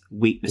weakness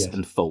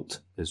and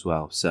fault as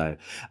well. So,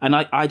 and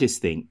I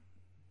just think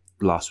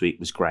last week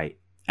was great,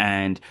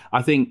 and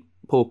I think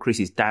poor Chris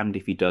is damned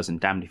if he does and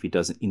damned if he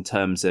doesn't, in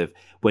terms of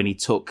when he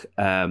took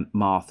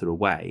Martha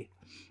away.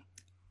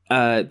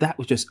 That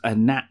was just a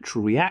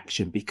natural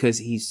reaction, because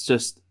he's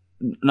just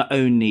not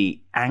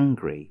only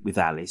angry with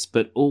Alice,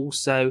 but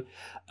also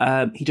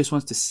he just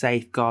wants to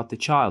safeguard the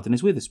child. And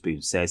as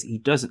Witherspoon says, he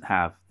doesn't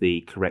have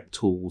the correct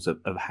tools of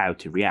how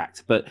to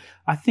react. But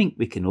I think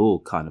we can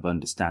all kind of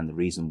understand the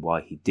reason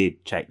why he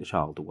did take the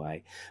child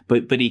away.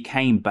 But he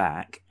came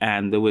back,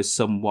 and there was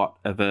somewhat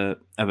of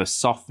a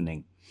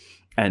softening.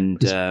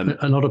 And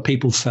a lot of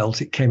people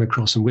felt it came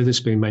across, and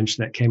Witherspoon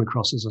mentioned that, came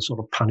across as a sort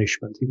of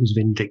punishment. It was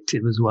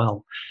vindictive as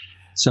well.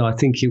 So I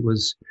think it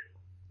was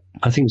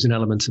an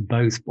element of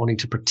both, wanting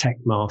to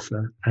protect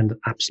Martha and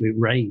absolute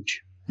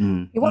rage.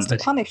 He wants to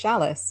punish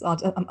Alice.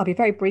 I'll be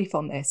very brief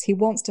on this. He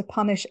wants to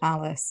punish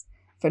Alice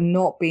for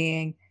not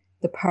being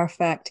the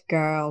perfect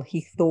girl he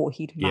thought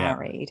he'd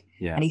married.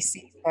 Yeah. And he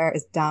sees her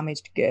as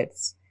damaged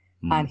goods.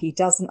 And he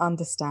doesn't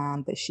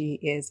understand that she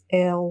is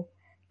ill.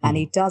 And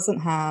he doesn't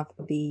have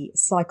the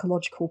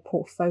psychological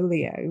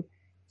portfolio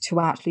to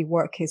actually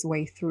work his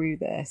way through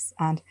this.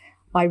 And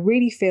I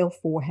really feel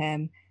for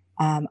him.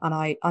 And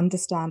I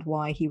understand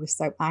why he was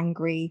so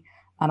angry.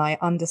 And I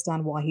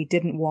understand why he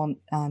didn't want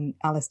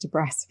Alice to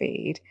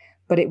breastfeed.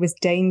 But it was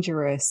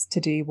dangerous to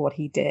do what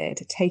he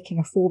did. Taking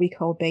a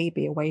 4-week-old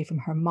baby away from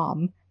her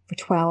mum for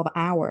 12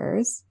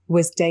 hours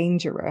was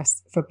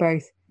dangerous for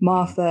both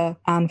Martha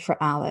and for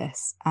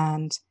Alice.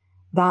 And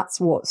that's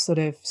what sort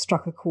of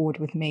struck a chord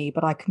with me.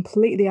 But I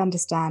completely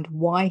understand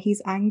why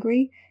he's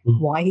angry,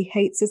 why he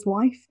hates his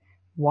wife,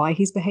 why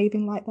he's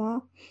behaving like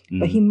that.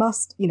 But he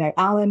must,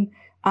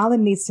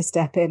 Alan needs to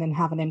step in and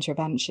have an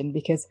intervention,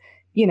 because,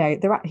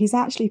 he's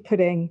actually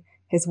putting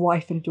his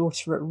wife and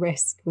daughter at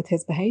risk with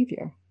his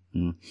behavior.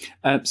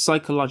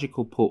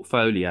 Psychological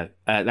portfolio.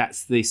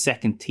 That's the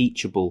second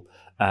teachable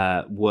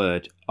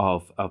word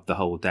of the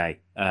whole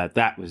day.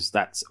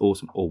 That's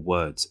awesome. Or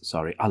words.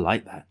 Sorry. I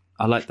like that.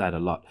 I like that a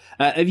lot.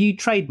 Have you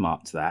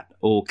trademarked that,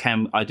 or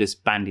can I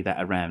just bandy that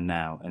around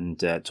now and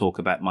talk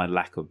about my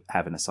lack of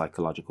having a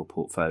psychological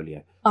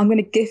portfolio? I'm going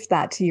to gift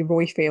that to you,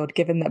 Royfield,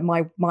 given that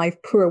my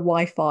poor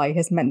Wi-Fi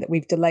has meant that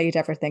we've delayed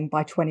everything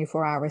by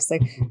 24 hours. So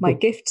my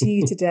gift to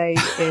you today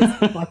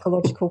is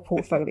psychological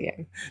portfolio.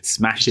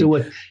 Smash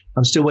it.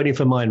 I'm still waiting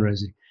for mine,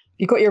 Rosie.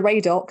 You got your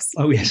Radox.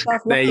 Oh, yes.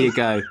 There you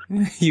go.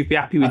 You'd be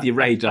happy with your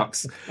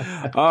Radox.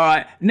 All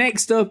right.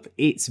 Next up,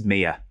 it's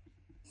Mia.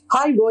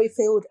 Hi,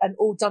 Royfield and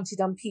all Dumpty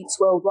Dum peeps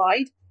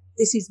worldwide.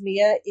 This is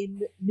Mia in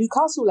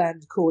Newcastle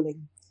Land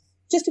calling.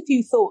 Just a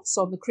few thoughts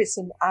on the Chris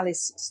and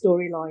Alice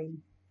storyline.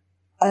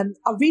 I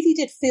really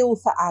did feel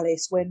for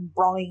Alice when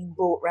Brian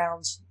brought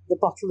round the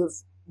bottle of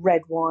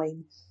red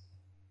wine.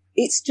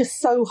 It's just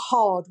so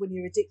hard when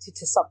you're addicted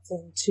to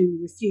something to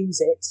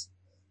refuse it.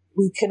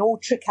 We can all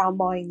trick our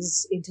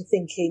minds into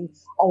thinking,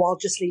 I'll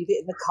just leave it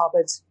in the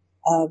cupboard.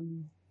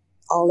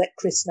 I'll let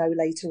Chris know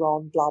later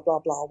on, blah, blah,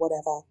 blah,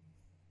 whatever.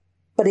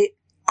 But it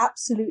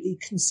absolutely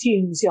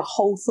consumes your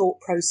whole thought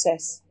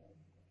process.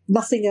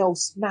 Nothing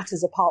else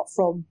matters apart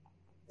from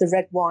the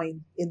red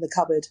wine in the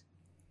cupboard.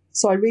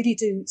 So I really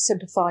do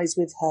sympathise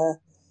with her.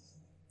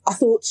 I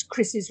thought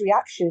Chris's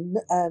reaction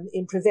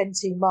in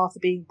preventing Martha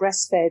being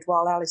breastfed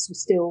while Alice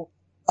was still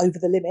over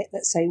the limit,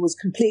 let's say, was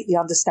completely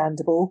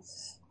understandable.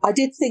 I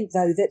did think,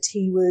 though, that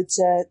he would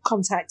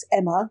contact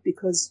Emma,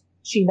 because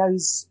she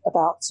knows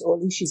about, or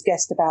at least she's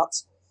guessed about,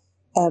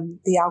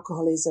 the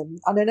alcoholism.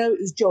 And I know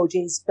it was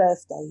George's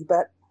birthday,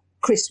 but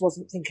Chris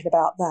wasn't thinking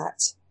about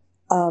that.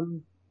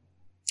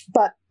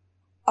 But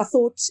I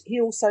thought he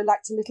also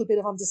lacked a little bit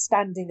of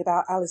understanding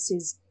about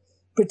Alice's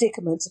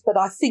predicament. But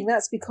I think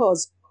that's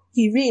because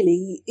he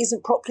really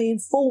isn't properly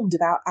informed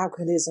about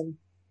alcoholism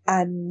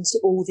and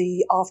all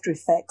the after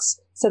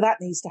effects. So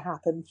that needs to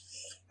happen.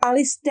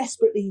 Alice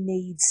desperately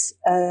needs,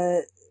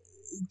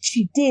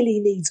 she dearly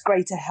needs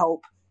greater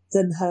help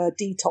than her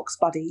detox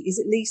buddy. Is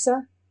it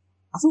Lisa?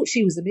 I thought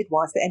she was the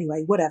midwife, but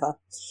anyway, whatever.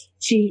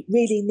 She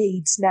really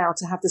needs now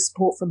to have the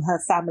support from her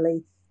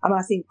family, and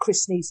I think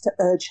Chris needs to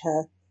urge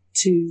her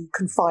to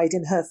confide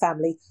in her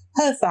family.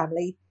 Her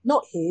family,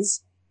 not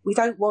his. We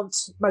don't want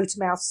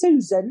Motormouth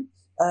Susan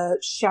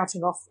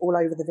shouting off all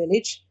over the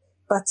village,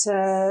 but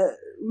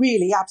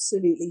really,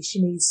 absolutely,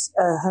 she needs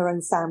her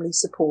own family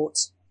support.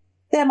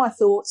 They're my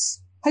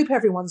thoughts. Hope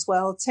everyone's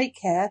well. Take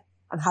care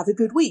and have a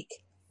good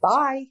week.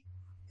 Bye.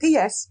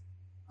 P.S.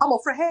 I'm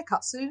off for a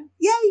haircut soon.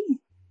 Yay!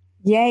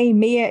 Yay,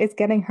 Mia is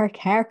getting her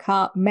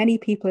haircut. Many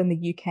people in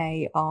the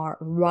UK are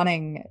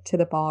running to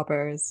the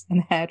barbers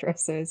and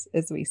hairdressers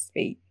as we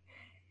speak.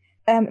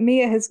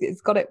 Mia has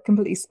got it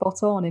completely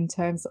spot on in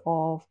terms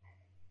of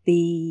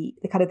the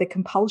kind of the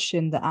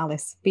compulsion that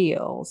Alice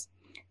feels.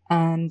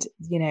 And,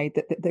 you know,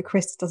 that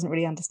Chris doesn't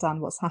really understand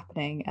what's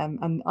happening.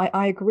 And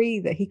I agree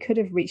that he could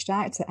have reached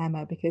out to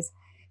Emma, because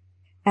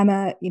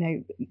Emma, you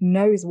know,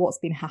 knows what's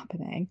been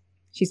happening.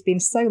 She's been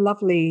so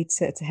lovely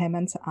to him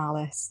and to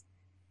Alice,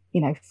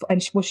 you know,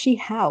 and she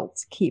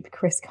helped keep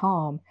Chris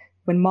calm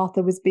when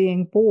Martha was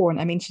being born.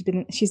 I mean,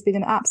 she's been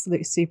an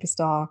absolute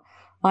superstar.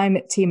 I'm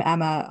at Team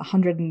Emma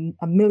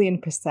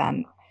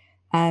 100,000,000%.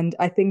 And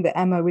I think that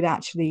Emma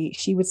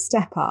she would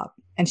step up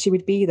and she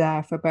would be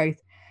there for both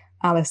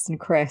Alice and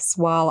Chris,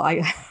 while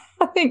I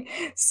think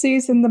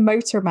Susan the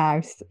motor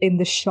mouth in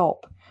the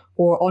shop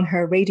or on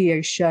her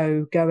radio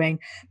show going,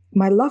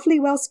 my lovely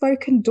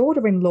well-spoken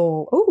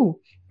daughter-in-law, oh,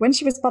 when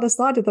she was by the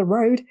side of the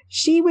road,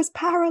 she was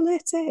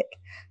paralytic.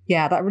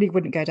 Yeah, that really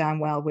wouldn't go down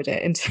well, would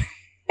it, in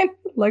the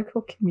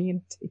local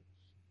community?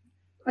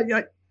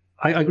 I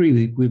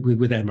agree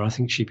with Emma. I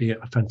think she'd be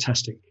a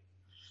fantastic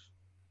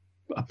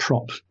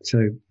prop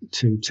to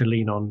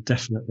lean on,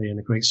 definitely, and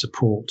a great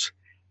support.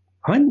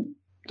 I'm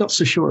not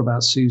so sure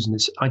about Susan.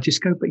 I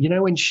just go, but you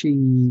know, when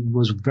she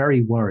was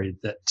very worried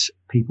that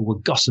people were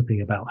gossiping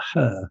about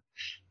her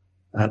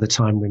at the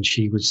time when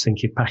she was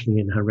thinking of packing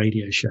in her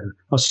radio show,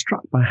 I was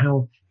struck by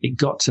how it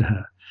got to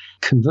her.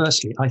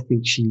 Conversely, I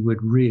think she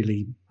would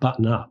really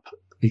button up,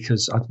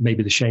 because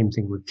maybe the shame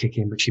thing would kick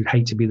in, but she'd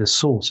hate to be the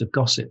source of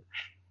gossip.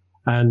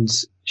 And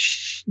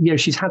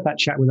she's had that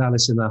chat with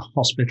Alice in the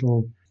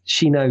hospital.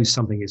 She knows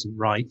something isn't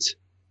right.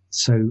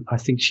 So I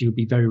think she would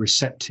be very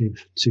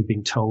receptive to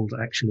being told,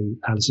 actually,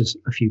 Alice has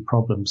a few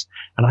problems.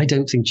 And I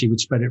don't think she would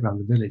spread it around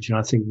the village. And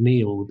I think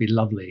Neil would be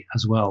lovely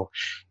as well.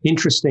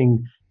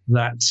 Interesting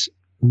that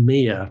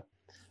Mia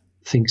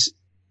thinks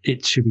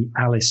it should be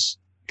Alice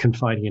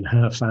confiding in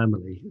her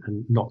family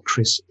and not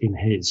Chris in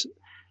his,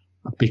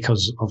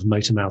 because of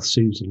Motormouth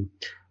Susan.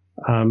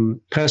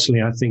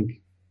 Personally, I think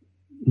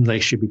they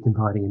should be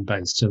confiding in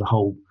both, so the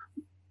whole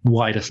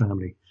wider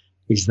family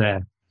is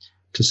there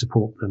to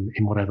support them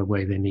in whatever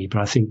way they need.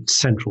 But I think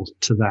central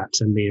to that,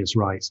 and Mia's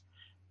right,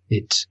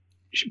 it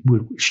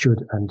should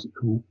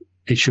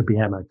be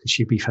Emma, because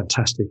she'd be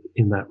fantastic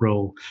in that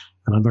role.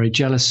 And I'm very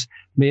jealous,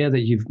 Mia,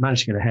 that you've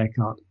managed to get a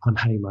haircut. I'm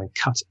having mine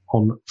cut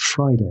on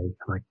Friday,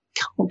 and I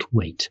can't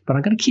wait. But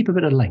I'm going to keep a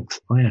bit of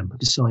length. I've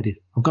decided.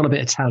 I've gone a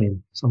bit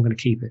Italian, so I'm going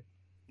to keep it.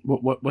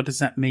 What does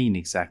that mean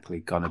exactly?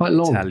 Gone a Quite bit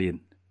long.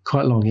 Italian?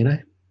 Quite long, you know.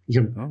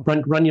 You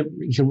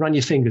can run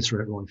your fingers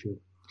through it, Royfield.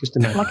 Just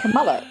imagine. Like a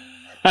mullet.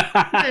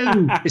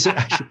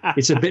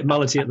 It's a bit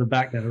mullety at the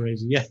back there,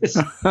 Rosie. Yes.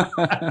 The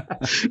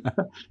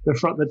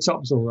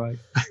top's all right.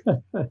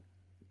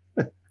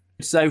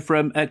 So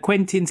from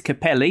Quentin's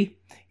Capelli,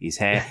 his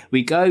hair,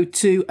 we go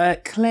to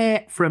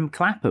Claire from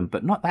Clapham,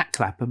 but not that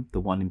Clapham, the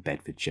one in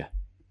Bedfordshire.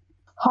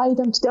 Hi,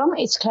 Dum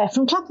it's Claire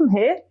from Clapham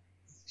here.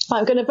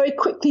 I'm going to very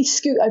quickly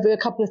scoot over a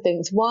couple of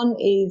things. One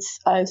is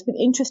it's been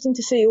interesting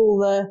to see all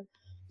the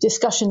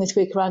discussion this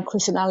week around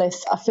Chris and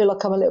Alice. I feel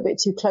like I'm a little bit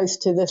too close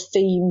to the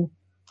theme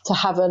to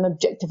have an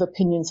objective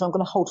opinion, so I'm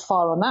going to hold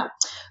fire on that.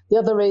 The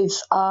other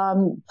is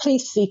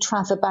pleased to see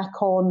Trazza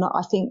back on.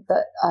 I think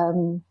that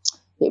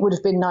it would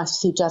have been nice to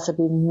see Jazza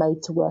being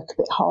made to work a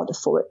bit harder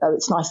for it, though.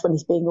 It's nice when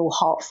he's being all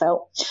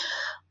heartfelt.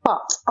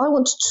 But I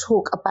want to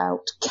talk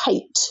about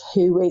Kate,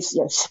 who is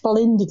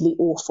splendidly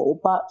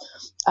awful. But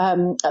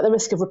at the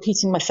risk of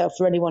repeating myself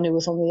for anyone who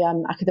was on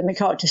the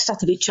Academic Archers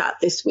Saturday chat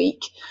this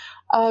week,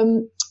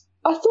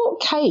 I thought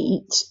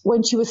Kate,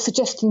 when she was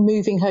suggesting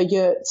moving her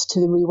yurts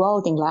to the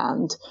rewilding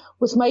land,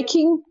 was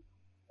making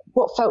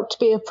what felt to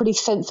be a pretty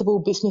sensible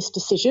business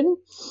decision.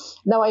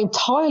 Now, I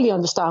entirely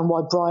understand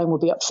why Brian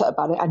would be upset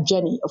about it, and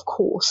Jenny, of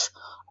course,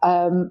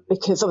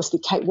 because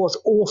obviously Kate was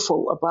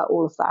awful about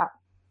all of that.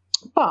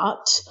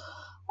 But,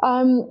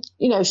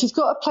 she's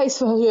got a place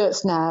for her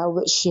yurts now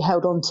that she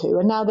held on to,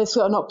 and now there's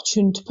got an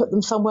opportunity to put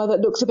them somewhere that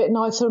looks a bit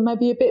nicer and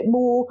maybe a bit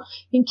more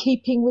in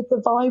keeping with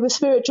the vibe of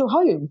Spiritual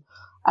Home.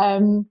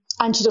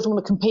 And she doesn't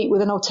want to compete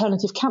with an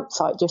alternative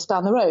campsite just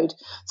down the road.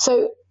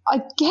 So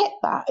I get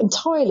that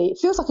entirely. It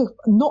feels like a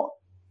not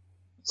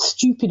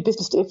stupid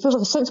business. It feels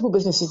like a sensible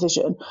business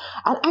decision.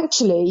 And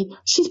actually,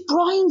 she's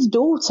Brian's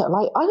daughter.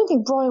 Like, I don't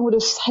think Brian would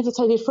have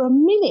hesitated for a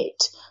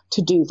minute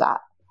to do that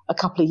a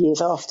couple of years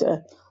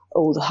after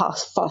all the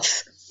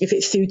fuss, if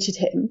it suited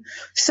him.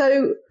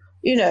 So,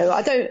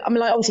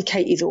 obviously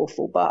Kate is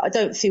awful, but I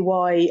don't see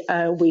why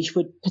we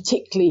would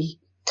particularly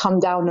come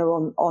down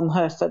on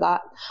her for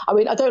that. I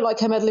mean, I don't like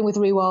her meddling with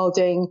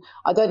rewilding.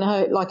 I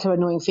don't like her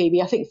annoying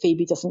Phoebe. I think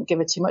Phoebe doesn't give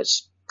her too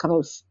much kind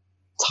of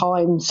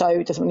time, so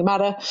it doesn't really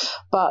matter.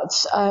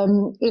 But, I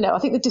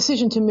think the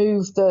decision to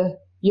move the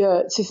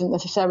yurts isn't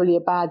necessarily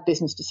a bad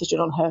business decision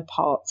on her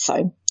part.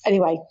 So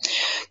anyway,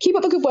 keep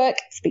up the good work.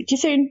 Speak to you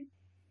soon.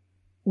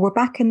 We're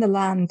back in the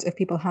land of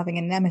people having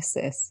a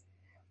nemesis.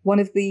 One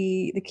of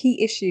the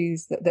key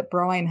issues that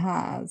Brian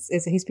has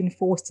is that he's been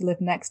forced to live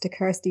next to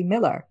Kirsty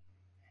Miller.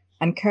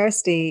 And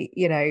Kirsty,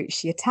 you know,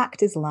 she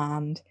attacked his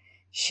land.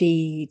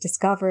 She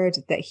discovered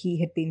that he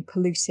had been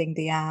polluting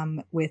the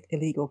Am with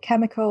illegal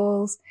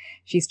chemicals.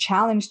 She's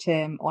challenged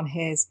him on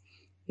his,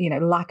 you know,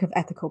 lack of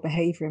ethical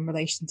behavior in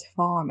relation to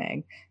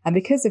farming. And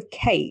because of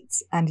Kate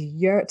and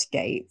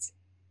Yurtgate,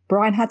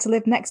 Brian had to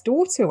live next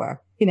door to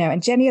her, you know,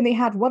 and Jenny only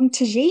had one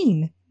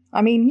tagine.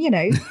 I mean, you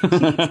know.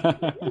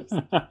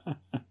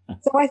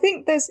 So I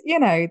think there's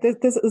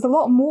a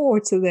lot more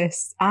to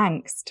this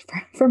angst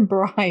from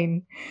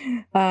Brian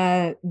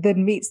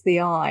than meets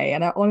the eye.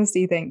 And I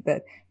honestly think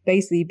that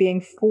basically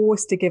being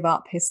forced to give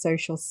up his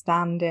social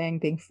standing,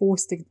 being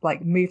forced to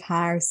like move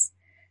house,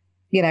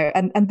 you know,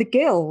 and the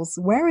Gills,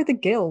 where are the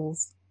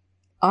Gills?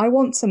 I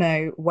want to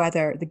know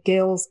whether the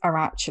Gills are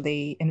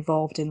actually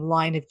involved in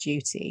Line of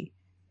Duty,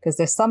 because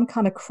there's some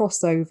kind of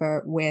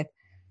crossover with,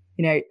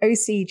 you know,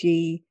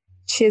 OCG,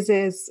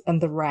 Chizzes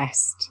and the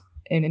rest.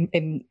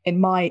 In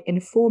my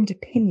informed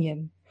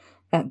opinion,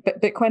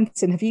 but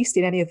Quentin, have you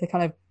seen any of the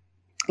kind of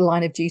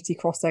Line of Duty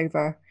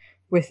crossover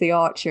with the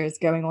Archers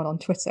going on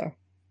Twitter?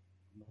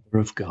 Mother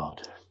of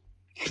God,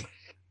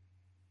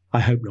 I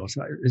hope not.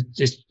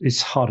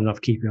 It's hard enough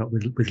keeping up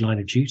with Line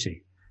of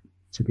Duty,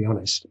 to be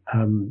honest.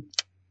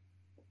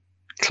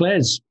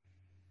 Claire's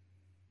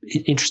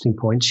interesting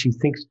point. She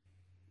thinks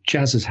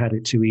Jazz has had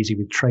it too easy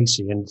with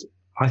Tracy, and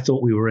I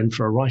thought we were in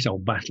for a right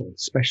old battle,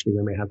 especially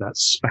when we had that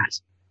spat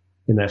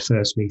in their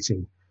first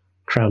meeting,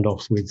 crowned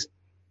off with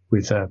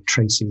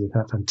Tracy with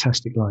that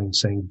fantastic line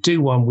saying,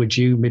 "Do one, would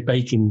you? My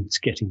bacon's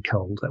getting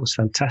cold." That was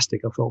fantastic.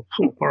 I thought,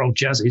 poor old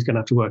Jazzy, he's going to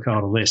have to work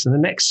hard on this. And the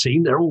next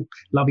scene, they're all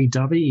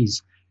lovey-dovey.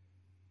 He's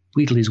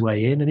wheedled his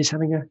way in and he's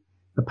having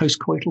a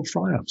post-coital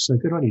fry-up. So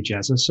good on you,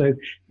 Jazza. So,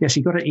 yes,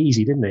 he got it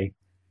easy, didn't he?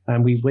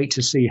 And we wait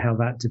to see how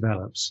that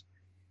develops.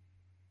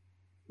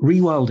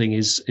 Rewilding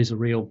is a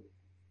real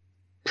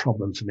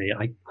problem for me.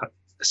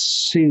 As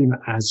soon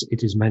as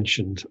it is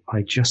mentioned,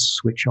 I just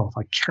switch off.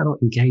 I cannot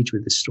engage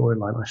with this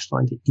storyline. I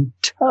find it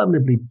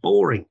interminably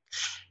boring,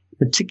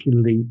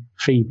 particularly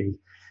Phoebe,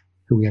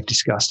 who we have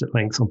discussed at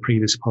length on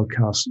previous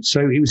podcasts.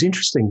 So it was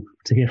interesting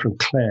to hear from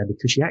Claire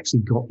because she actually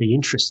got me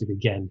interested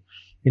again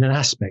in an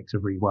aspect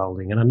of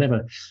rewilding. And I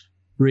never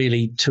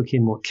really took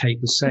in what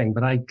Kate was saying,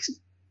 but I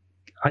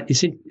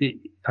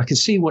can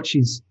see what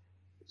she's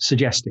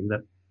suggesting,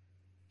 that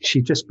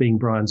she's just being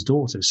Brian's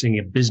daughter, seeing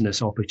a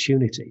business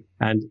opportunity.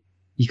 And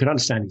you can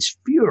understand his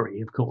fury,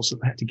 of course, that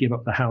they had to give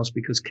up the house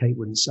because Kate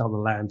wouldn't sell the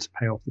land to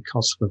pay off the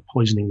costs of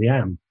poisoning the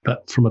Am.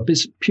 But from a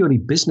purely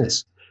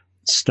business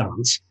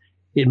stance,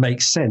 it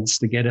makes sense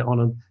to get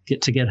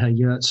her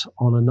yurt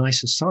on a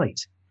nicer site.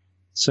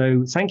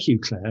 So thank you,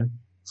 Claire,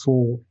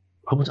 for,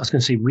 I was going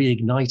to say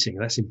reigniting.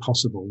 That's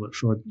impossible, but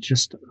for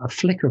just a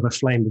flicker of a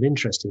flame of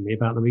interest in me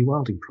about the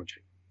rewilding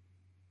project.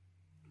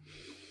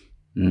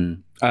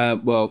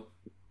 Well,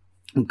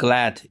 I'm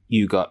glad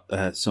you got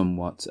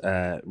somewhat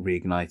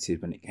reignited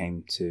when it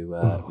came to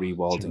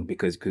rewilding,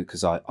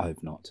 because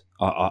I've not.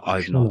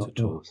 I've not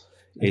at all.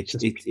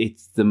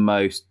 It's the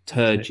most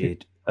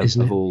turgid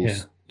of all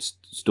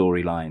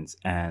storylines,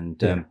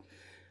 and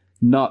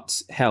not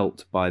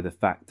helped by the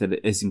fact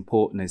that as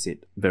important as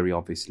it very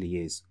obviously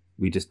is,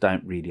 we just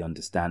don't really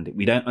understand it.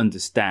 We don't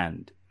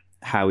understand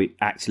how it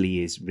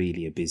actually is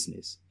really a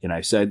business, you know.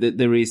 So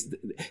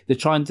they're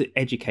trying to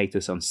educate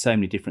us on so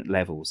many different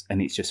levels,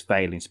 and it's just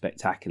failing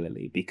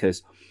spectacularly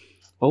because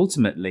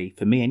ultimately,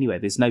 for me anyway,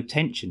 there's no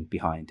tension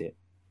behind it.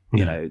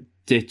 You know,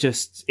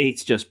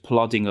 it's just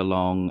plodding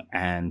along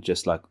and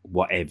just like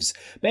whatevs.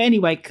 But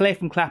anyway, Claire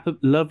from Clapham,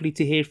 lovely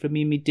to hear from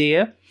you, my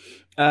dear.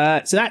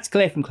 So that's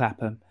Claire from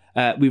Clapham.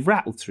 We've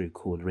rattled through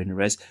caller in.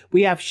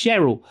 We have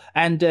Cheryl,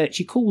 and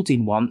she called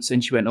in once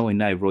and she went, "Oh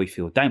no,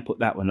 Royfield, don't put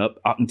that one up.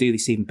 I can do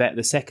this even better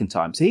the second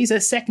time." So here's her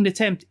second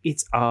attempt.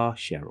 It's our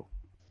Cheryl.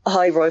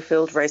 Hi,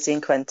 Royfield, Rosie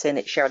and Quentin.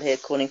 It's Cheryl here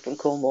calling from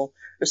Cornwall,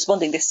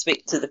 responding this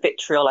week to the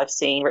vitriol I've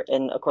seen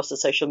written across the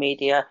social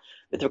media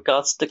with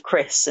regards to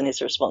Chris and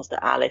his response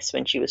to Alice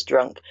when she was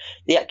drunk.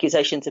 The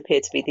accusations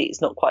appear to be that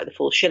he's not quite the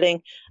full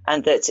shilling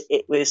and that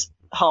it was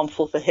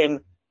harmful for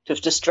him to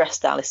have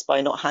distressed Alice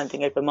by not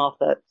handing over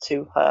Martha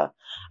to her,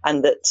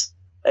 and that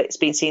it's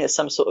been seen as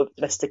some sort of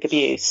domestic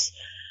abuse.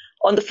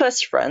 On the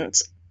first front,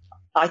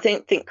 I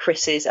don't think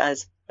Chris is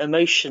as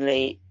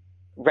emotionally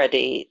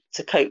ready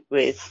to cope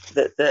with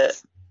the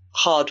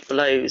hard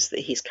blows that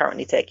he's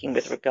currently taking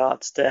with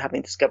regards to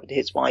having discovered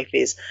his wife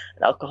is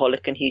an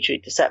alcoholic and hugely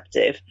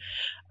deceptive.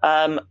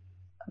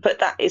 But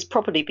that is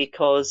probably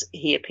because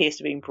he appears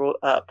to be brought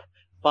up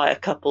by a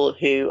couple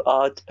who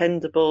are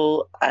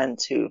dependable and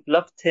who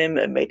loved him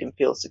and made him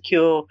feel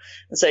secure.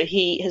 And so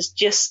he has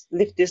just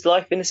lived his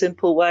life in a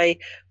simple way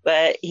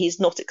where he's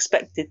not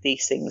expected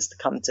these things to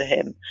come to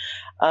him.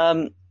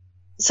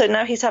 So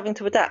now he's having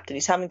to adapt, and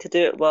he's having to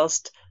do it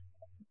whilst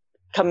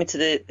coming to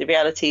the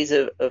realities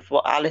of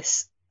what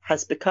Alice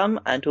has become,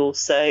 and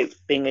also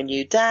being a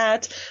new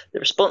dad,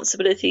 the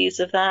responsibilities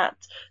of that,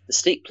 the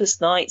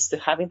sleepless nights, the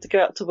having to go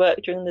out to work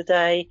during the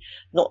day,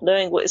 not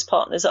knowing what his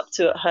partner's up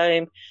to at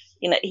home.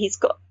 You know, he's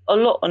got a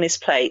lot on his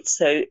plate.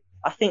 So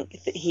I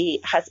think that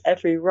he has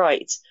every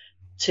right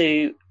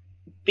to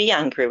be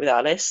angry with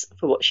Alice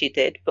for what she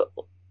did,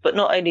 but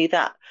not only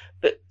that,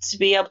 but to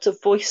be able to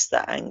voice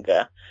that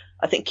anger.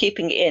 I think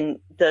keeping it in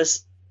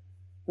does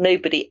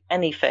nobody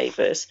any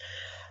favours.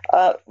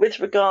 With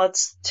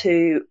regards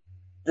to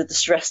the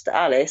distress to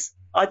Alice,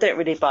 I don't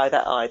really buy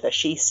that either.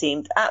 She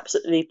seemed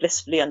absolutely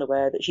blissfully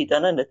unaware that she'd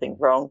done anything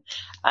wrong.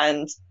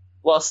 And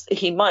whilst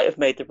he might have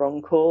made the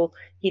wrong call,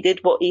 he did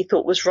what he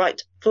thought was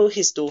right for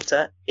his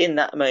daughter in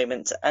that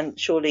moment. And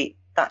surely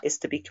that is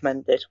to be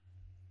commended.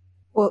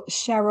 Well,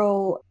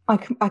 Cheryl,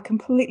 I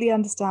completely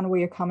understand where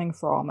you're coming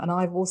from. And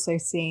I've also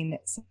seen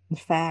some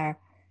fair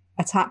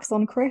attacks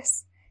on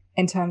Chris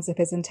in terms of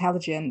his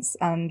intelligence,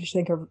 and I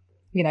think are,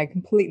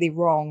 completely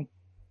wrong.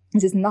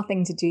 This has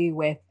nothing to do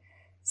with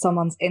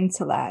someone's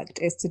intellect.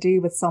 It's to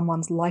do with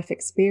someone's life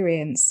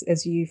experience,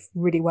 as you've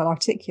really well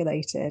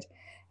articulated.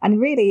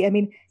 And really, I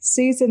mean,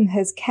 Susan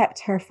has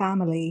kept her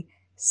family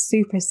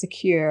super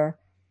secure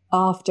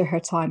after her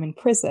time in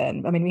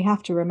prison. I mean, we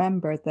have to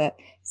remember that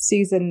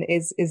Susan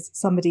is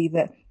somebody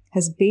that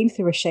has been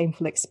through a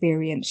shameful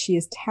experience. She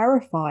is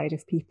terrified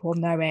of people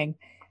knowing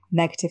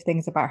negative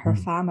things about her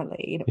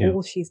family. And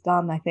all she's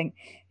done, I think,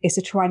 is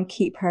to try and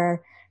keep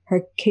her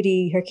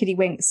kitty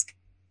winks,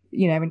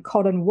 in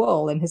cotton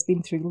wool, and has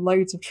been through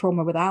loads of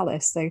trauma with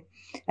Alice. So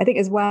I think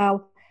as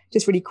well,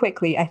 just really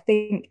quickly, I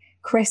think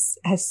Chris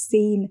has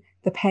seen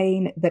the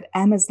pain that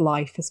Emma's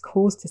life has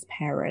caused his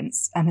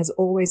parents and has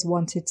always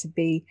wanted to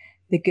be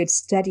the good,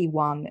 steady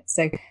one.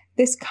 So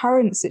this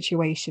current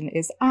situation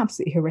is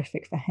absolutely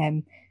horrific for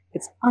him.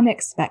 It's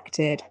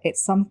unexpected.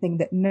 It's something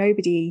that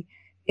nobody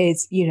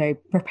is,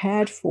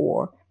 prepared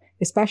for,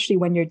 especially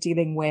when you're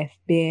dealing with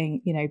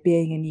being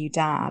a new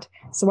dad.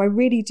 So I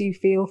really do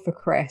feel for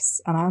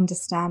Chris, and I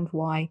understand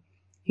why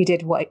he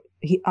did what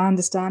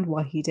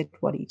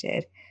he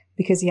did,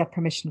 because he had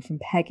permission from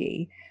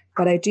Peggy.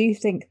 But I do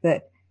think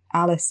that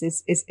Alice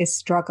is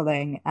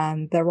struggling,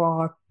 and there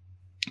are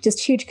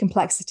just huge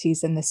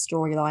complexities in this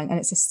storyline, and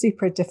it's a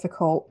super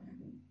difficult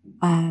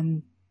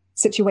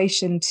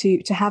situation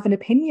to have an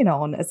opinion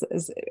on as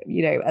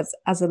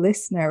a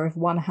listener if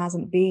one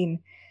hasn't been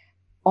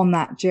on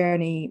that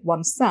journey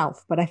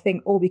oneself. But I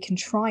think all we can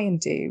try and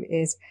do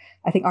is,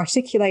 I think,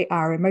 articulate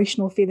our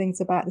emotional feelings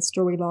about the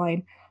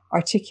storyline,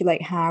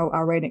 articulate how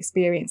our own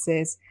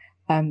experiences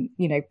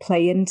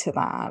play into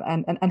that,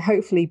 and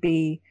hopefully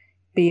be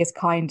as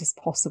kind as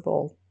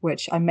possible,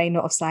 which I may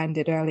not have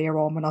sounded earlier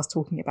on when I was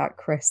talking about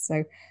Chris.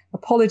 So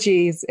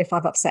apologies if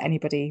I've upset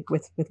anybody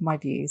with my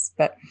views.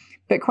 But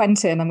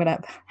Quentin, I'm going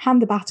to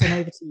hand the baton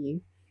over to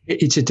you.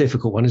 It's a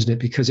difficult one, isn't it?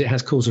 Because it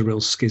has caused a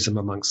real schism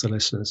amongst the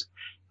listeners.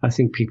 I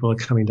think people are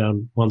coming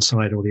down one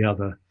side or the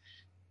other,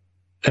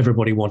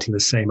 everybody wanting the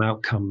same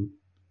outcome,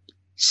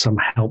 some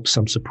help,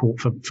 some support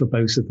for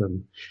both of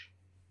them.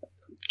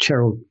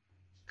 Cheryl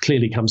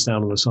clearly comes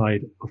down on the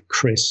side of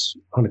Chris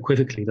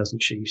unequivocally,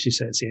 doesn't she? She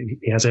says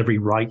he has every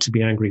right to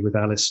be angry with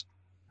Alice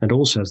and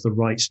also has the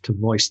right to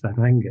voice that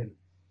anger.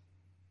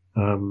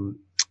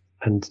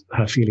 And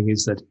her feeling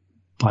is that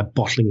by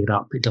bottling it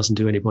up, it doesn't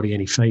do anybody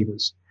any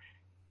favors.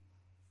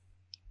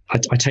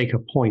 I take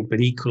her point,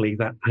 but equally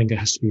that anger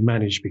has to be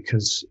managed,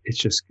 because it's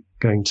just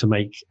going to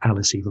make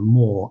Alice even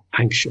more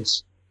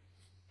anxious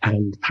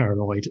and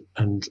paranoid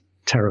and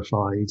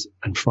terrified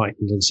and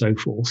frightened and so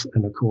forth.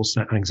 And of course,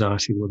 that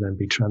anxiety will then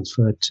be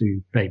transferred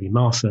to baby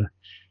Martha.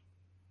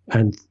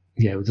 And,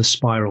 the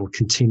spiral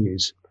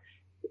continues.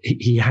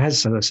 He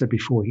has, as I said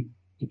before,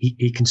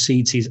 he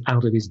concedes he's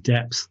out of his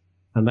depth.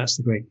 And that's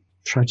the great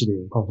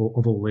tragedy of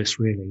all this,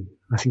 really.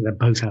 I think they're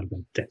both out of their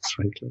depths,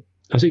 frankly.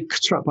 I was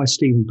struck by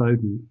Stephen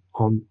Bowden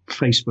on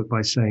Facebook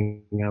by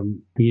saying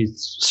he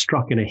is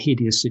struck in a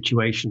hideous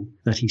situation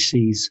that he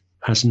sees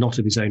as not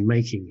of his own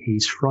making.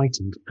 He's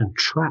frightened and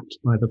trapped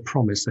by the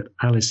promise that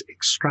Alice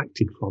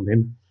extracted from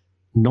him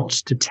not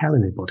to tell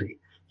anybody.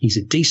 He's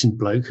a decent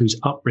bloke whose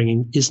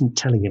upbringing isn't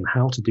telling him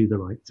how to do the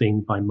right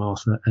thing by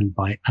Martha and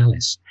by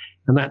Alice.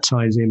 And that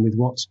ties in with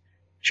what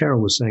Cheryl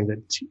was saying,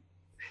 that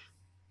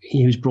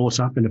he was brought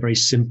up in a very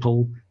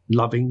simple,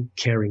 loving,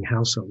 caring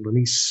household, and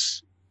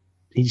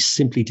he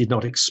simply did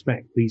not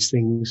expect these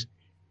things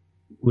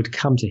would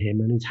come to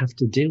him and he'd have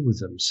to deal with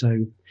them.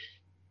 So,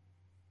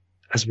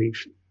 as we've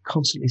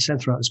constantly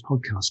said throughout this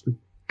podcast, for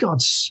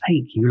God's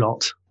sake, you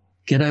lot,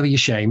 get over your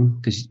shame,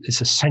 because it's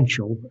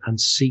essential, and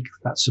seek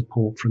that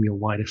support from your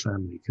wider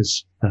family,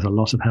 because there's a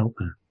lot of help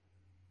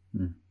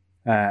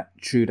there.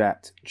 True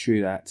that.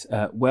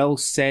 Well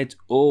said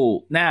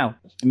all. Now,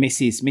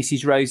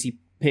 Mrs. Rosie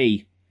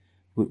P,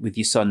 with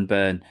your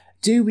sunburn,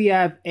 do we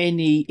have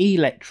any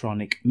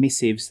electronic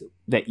missives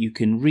that you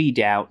can read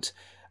out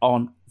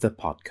on the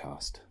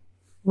podcast?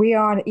 We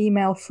are an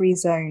email-free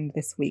zone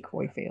this week,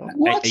 Royfield.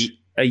 What?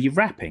 Are you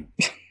rapping?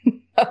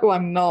 No,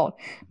 I'm not.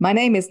 My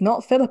name is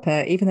not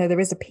Philippa, even though there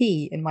is a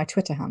P in my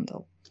Twitter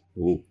handle.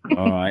 Ooh,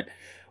 all right.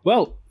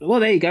 Well,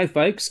 there you go,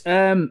 folks.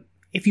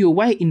 If you're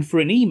waiting for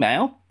an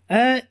email,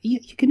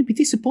 you're going to be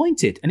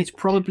disappointed, and it's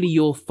probably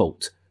your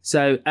fault.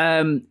 So,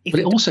 but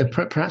it also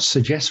perhaps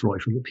suggests, Roy,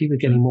 that people are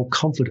getting more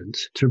confident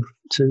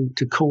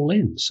to call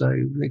in. So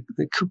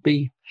there could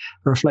be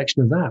a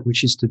reflection of that,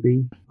 which is to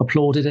be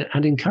applauded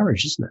and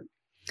encouraged, isn't it?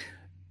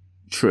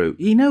 True.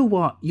 You know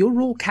what?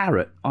 You're all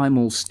carrot, I'm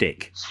all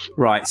stick.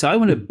 Right, so I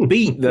want to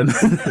beat them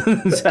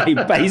and say,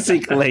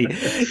 basically,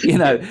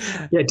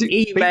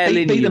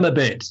 emailing beat them a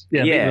bit.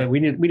 Yeah. We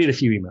need a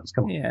few emails.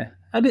 Come on. Yeah,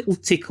 a little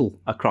tickle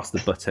across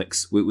the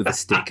buttocks with a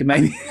stick.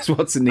 Maybe is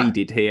what's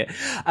needed here.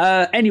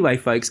 Anyway,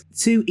 folks,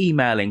 to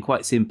emailing,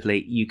 quite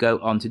simply, you go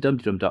on to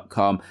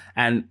dumtydum.com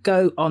and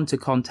go on to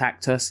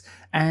contact us,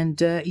 and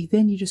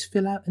then you just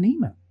fill out an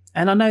email.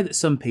 And I know that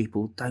some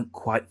people don't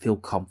quite feel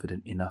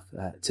confident enough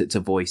to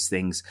voice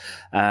things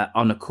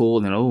on a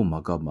call and, oh my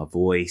God, my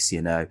voice,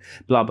 blah,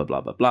 blah, blah,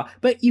 blah, blah.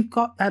 But you've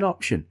got that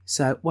option.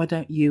 So why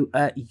don't you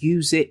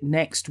use it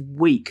next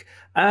week?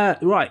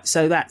 Right.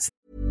 So that's.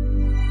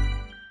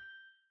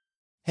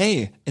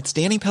 Hey, it's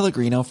Danny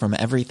Pellegrino from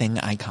Everything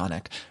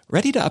Iconic.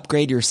 Ready to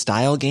upgrade your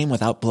style game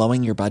without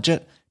blowing your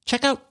budget?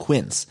 Check out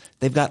Quince.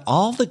 They've got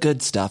all the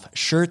good stuff,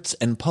 shirts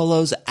and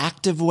polos,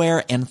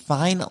 activewear, and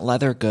fine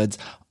leather goods,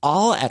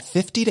 all at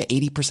 50 to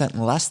 80%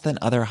 less than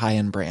other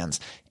high-end brands.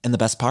 And the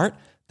best part?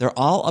 They're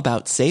all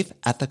about safe,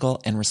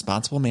 ethical, and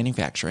responsible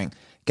manufacturing.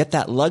 Get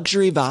that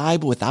luxury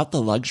vibe without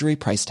the luxury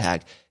price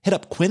tag. Hit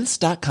up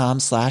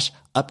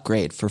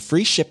quince.com/upgrade for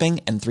free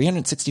shipping and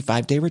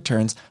 365-day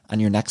returns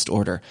on your next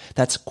order.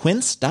 That's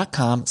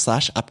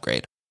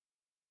quince.com/upgrade.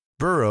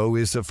 Burrow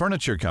is a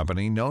furniture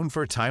company known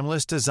for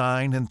timeless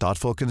design and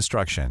thoughtful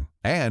construction,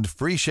 and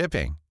free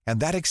shipping, and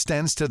that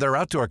extends to their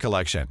outdoor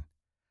collection.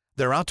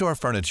 Their outdoor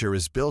furniture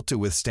is built to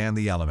withstand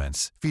the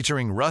elements,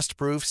 featuring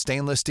rust-proof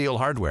stainless steel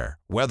hardware,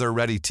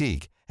 weather-ready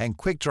teak, and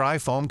quick-dry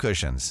foam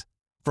cushions.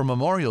 For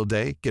Memorial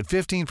Day, get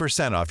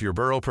 15% off your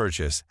Burrow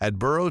purchase at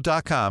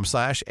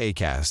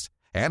burrow.com/ACAST,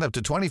 and up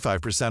to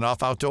 25%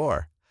 off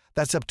outdoor.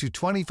 That's up to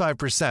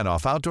 25%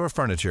 off outdoor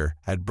furniture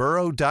at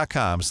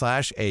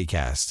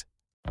burrow.com/ACAST.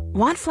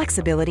 Want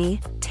flexibility?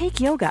 Take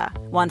yoga.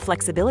 Want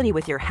flexibility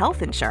with your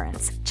health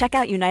insurance? Check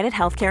out United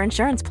Healthcare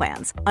Insurance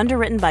Plans.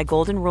 Underwritten by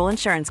Golden Rule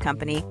Insurance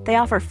Company, they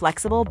offer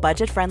flexible,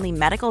 budget-friendly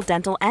medical,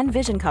 dental, and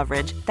vision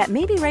coverage that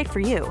may be right for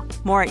you.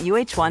 More at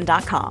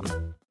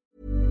uh1.com.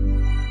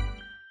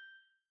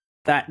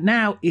 That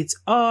now it's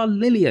our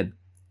Lillian.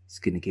 It's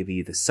going to give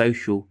you the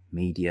social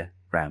media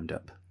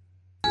roundup.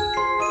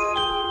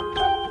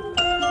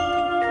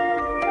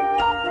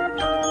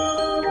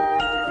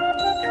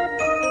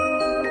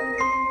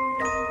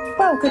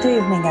 Well, good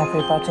evening,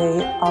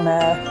 everybody, on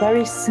a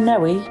very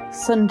snowy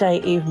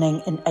Sunday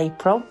evening in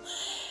April.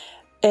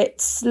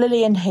 It's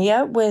Lillian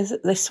here with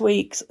this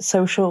week's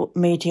social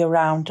media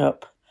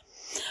roundup.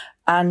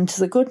 And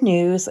the good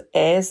news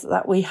is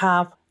that we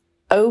have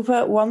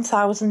over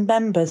 1,000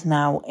 members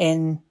now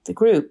in the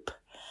group.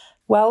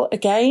 Well,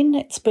 again,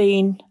 it's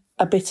been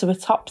a bit of a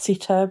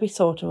topsy-turvy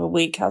sort of a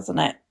week, hasn't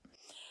it?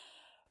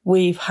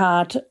 We've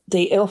had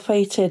the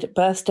ill-fated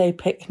birthday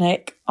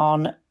picnic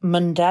on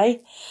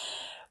Monday,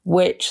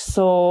 which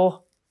saw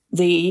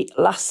the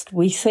last,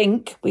 we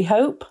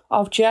hope,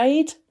 of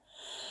Jade.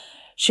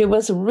 She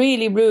was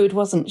really rude,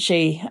 wasn't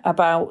she,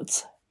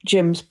 about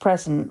Jim's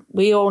present?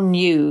 We all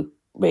knew,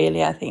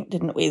 really, I think,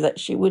 didn't we, that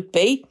she would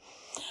be.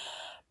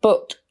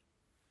 But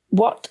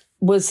what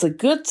was the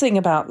good thing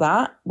about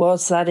that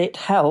was that it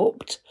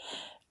helped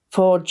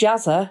for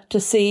Jazza to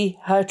see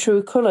her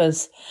true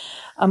colours.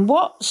 And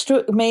what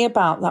struck me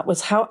about that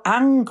was how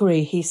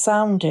angry he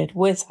sounded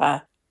with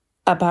her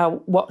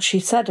about what she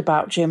said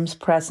about Jim's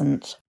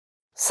present.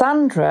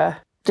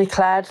 Sandra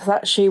declared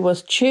that she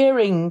was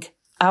cheering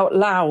out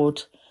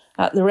loud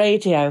at the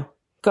radio.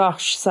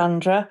 Gosh,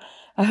 Sandra,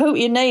 I hope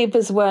your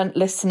neighbours weren't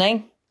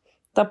listening.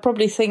 They'll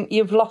probably think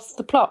you've lost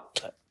the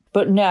plot.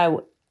 But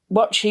no,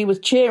 what she was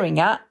cheering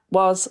at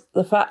was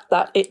the fact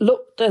that it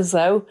looked as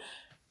though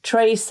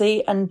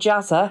Tracy and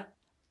Jazza,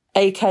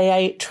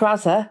 aka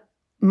Trazza,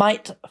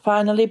 might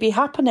finally be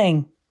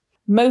happening.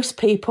 Most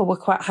people were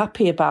quite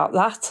happy about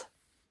that.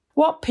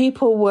 What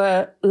people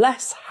were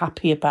less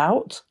happy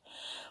about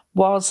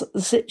was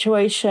the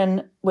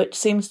situation which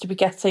seems to be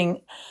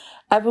getting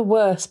ever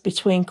worse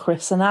between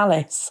Chris and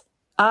Alice.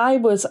 I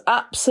was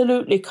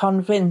absolutely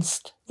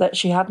convinced that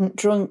she hadn't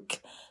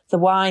drunk the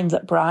wine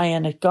that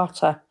Brian had got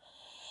her.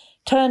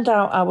 Turned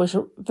out I was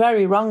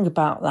very wrong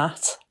about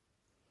that.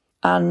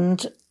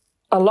 And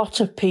a lot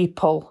of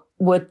people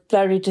were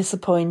very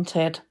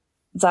disappointed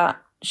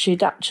that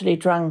she'd actually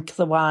drank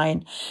the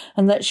wine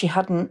and that she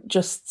hadn't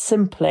just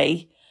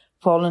simply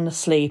fallen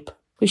asleep.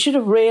 We should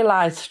have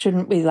realised,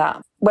 shouldn't we,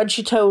 that when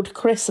she told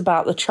Chris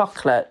about the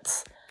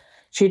chocolates,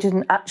 she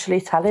didn't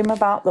actually tell him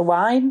about the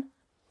wine.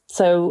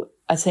 So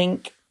I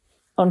think,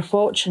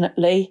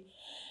 unfortunately,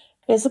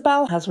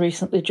 Isabel has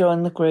recently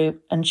joined the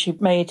group and she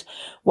made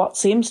what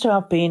seems to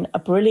have been a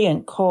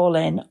brilliant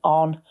call-in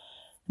on.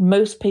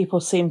 Most people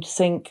seem to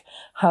think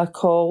her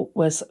call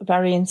was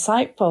very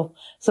insightful.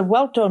 So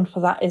well done for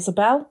that,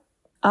 Isabel.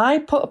 I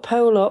put a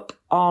poll up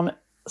on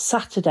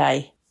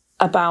Saturday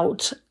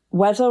about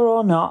whether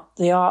or not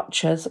the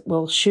Archers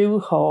will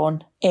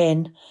shoehorn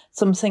in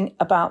something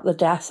about the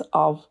death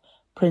of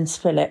Prince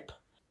Philip.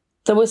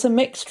 There was a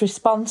mixed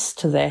response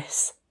to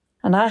this.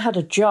 And I had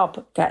a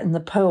job getting the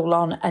poll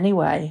on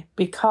anyway,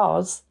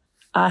 because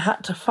I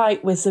had to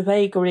fight with the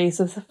vagaries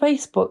of the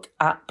Facebook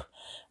app.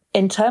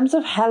 In terms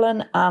of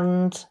Helen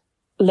and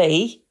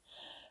Lee,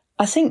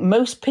 I think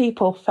most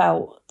people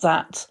felt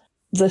that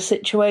the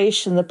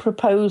situation, the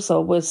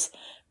proposal was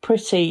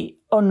pretty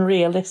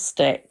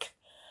unrealistic.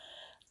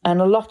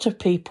 And a lot of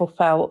people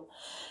felt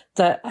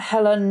that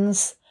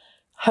Helen's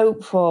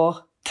hope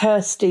for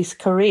Kirsty's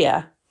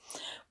career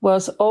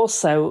was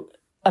also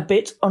a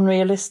bit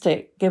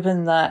unrealistic,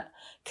 given that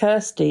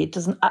Kirsty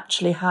doesn't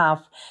actually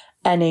have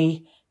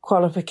any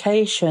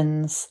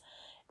qualifications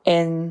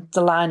in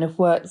the line of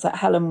work that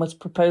Helen was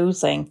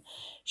proposing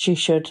she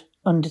should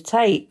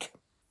undertake.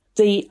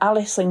 The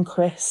Alice and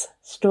Chris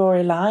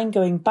storyline,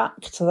 going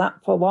back to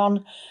that for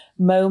one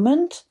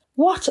moment,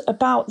 what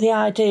about the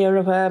idea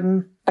of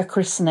a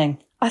christening?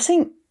 I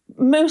think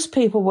most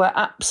people were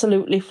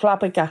absolutely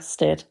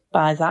flabbergasted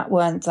by that,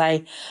 weren't they?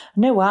 I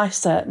know I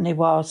certainly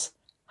was.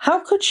 How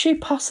could she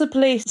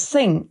possibly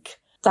think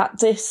that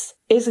this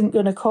isn't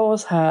going to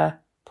cause her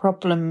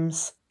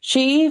problems?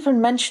 She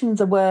even mentioned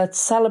the word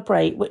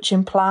celebrate, which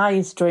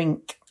implies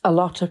drink. A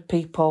lot of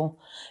people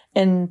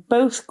in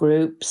both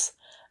groups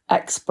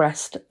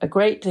expressed a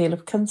great deal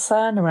of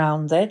concern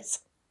around this.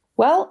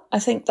 Well, I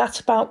think that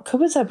about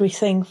covers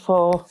everything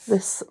for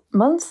this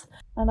month,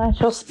 and I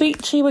shall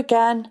speak to you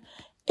again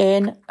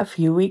in a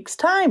few weeks'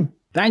 time.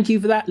 Thank you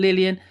for that,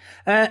 Lillian.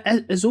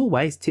 As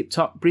always,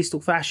 tip-top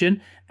Bristol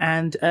fashion,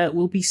 and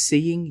we'll be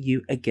seeing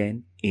you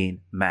again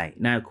in May.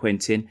 Now,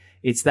 Quentin,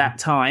 it's that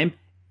time.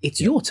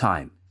 It's your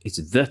time. It's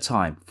the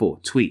time for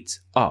tweets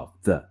of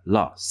the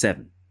last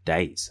 7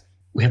 days.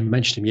 We haven't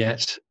mentioned him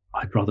yet.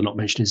 I'd rather not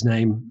mention his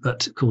name,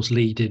 but of course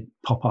Lee did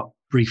pop up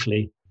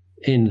briefly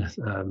in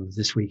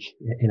this week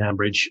in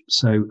Ambridge,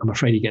 so I'm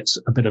afraid he gets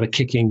a bit of a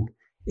kicking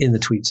in the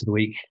tweets of the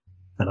week,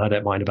 and I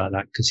don't mind about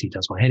that because he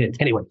does my head in.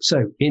 Anyway,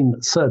 so in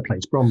third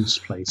place, bronze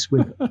place,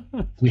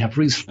 we have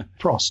Ruth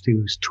Frost,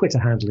 whose Twitter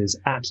handle is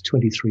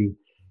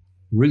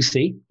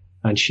 @23Ruthie,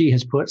 and she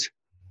has put,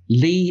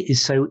 Lee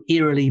is so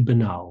eerily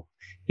banal.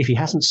 If he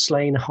hasn't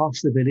slain half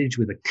the village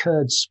with a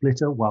curd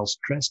splitter whilst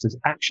dressed as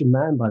Action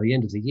Man by the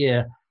end of the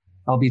year,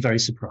 I'll be very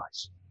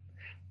surprised.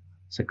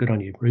 So good on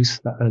you, Ruth.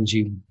 That earns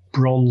you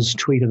bronze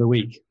tweet of the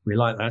week. We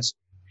like that.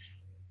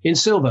 In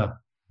silver,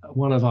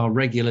 one of our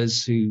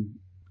regulars who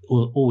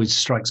always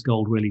strikes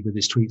gold really with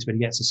his tweets, but he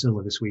gets a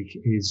silver this week,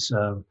 is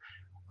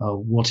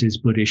What is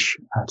Buddish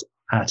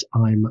at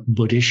I'm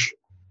Buddish.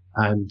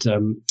 And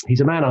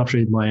he's a man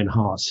after my own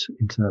heart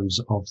in terms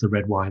of the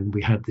red wine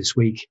we had this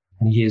week.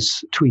 And he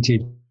has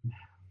tweeted,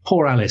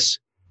 poor Alice,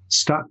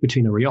 stuck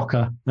between a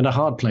Rioja and a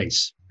hard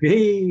place.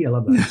 Hey, I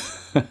love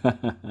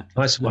that.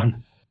 Nice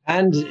one.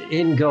 And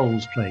in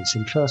gold's place,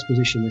 in first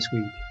position this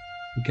week,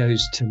 it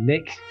goes to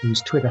Nick,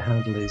 whose Twitter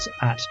handle is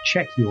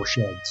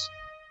 @CheckYourSheds.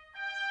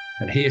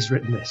 And he has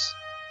written this.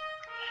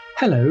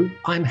 Hello,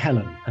 I'm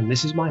Helen, and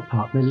this is my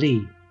partner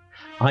Lee.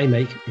 I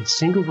make a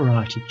single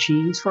variety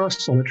cheese for a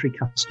solitary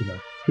customer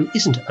who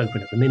isn't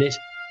open at the minute,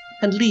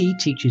 and Lee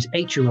teaches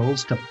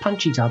 8-year-olds to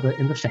punch each other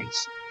in the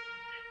face.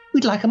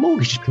 We'd like a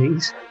mortgage,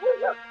 please.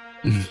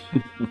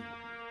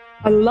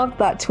 I loved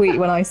that tweet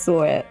when I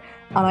saw it.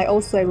 And I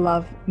also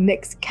love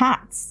Nick's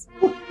cats.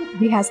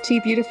 He has 2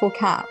 beautiful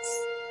cats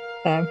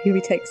who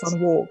he takes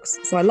on walks.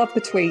 So I love the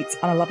tweets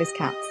and I love his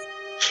cats.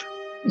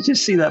 You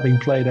just see that being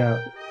played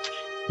out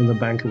in the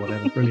bank or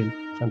whatever. Brilliant.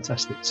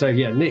 Fantastic. So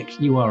yeah,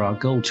 Nick, you are our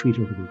gold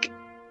tweeter of the week.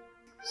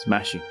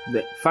 Smashing.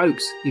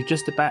 Folks, you've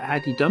just about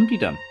had your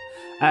dum-de-dum.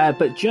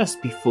 But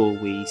just before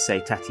we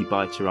say tatty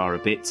bye to our a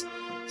bit,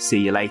 see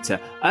you later,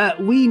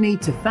 we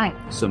need to thank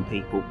some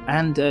people,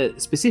 and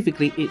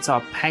specifically it's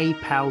our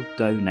PayPal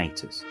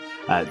donators.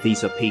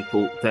 These are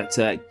people that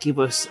give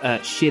us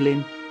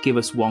shilling, give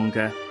us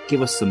wonga,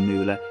 give us some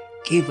moolah,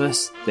 give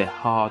us their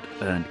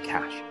hard-earned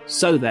cash,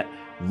 so that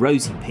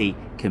Rosie P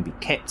can be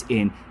kept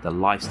in the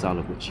lifestyle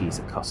of which she is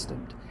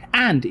accustomed.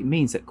 And it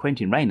means that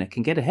Quentin Rayner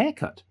can get a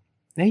haircut.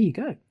 There you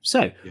go.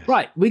 So, yes.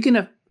 Right, we're going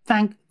to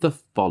thank the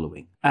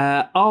following.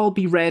 I'll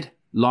be Red,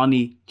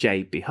 Lonnie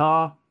J.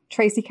 Bihar,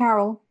 Tracy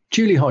Carroll,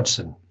 Julie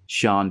Hodgson,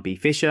 Sean B.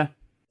 Fisher,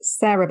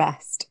 Sarah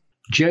Best,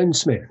 Joan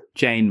Smith,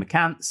 Jane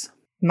McCants,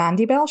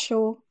 Mandy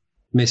Belshaw,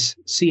 Miss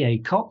C.A.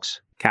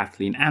 Cox,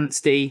 Kathleen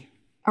Anstey,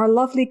 our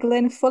lovely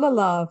Glyn Full of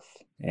Love.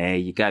 There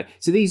you go.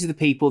 So these are the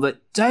people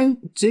that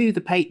don't do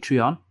the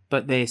Patreon,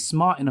 but they're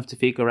smart enough to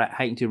figure out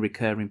how to do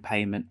recurring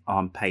payment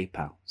on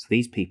PayPal. So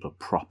these people are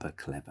proper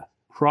clever.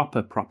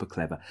 Proper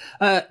clever.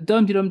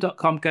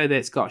 Dumdydum.com, go there.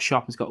 It's got a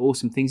shop. It's got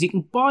awesome things. You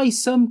can buy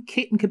some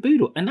kit and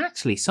caboodle. And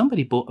actually,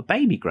 somebody bought a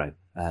Baby Grow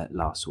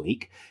last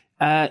week.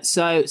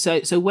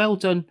 So well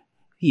done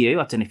for you.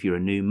 I don't know if you're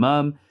a new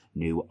mum,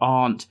 new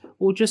aunt,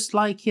 or just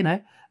like,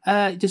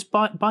 just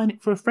buying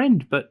it for a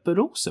friend. But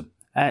awesome.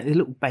 A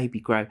little Baby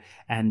Grow.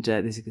 And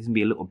there's going to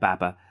be a little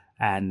baba.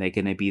 And they're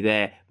going to be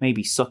there,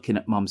 maybe sucking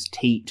at mum's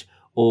teat,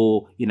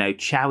 or,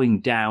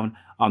 chowing down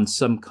on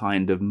some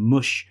kind of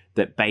mush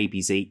that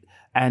babies eat.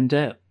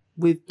 And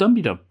with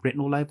Dum-Dum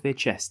written all over their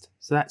chest.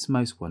 So that's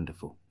most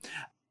wonderful.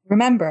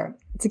 Remember,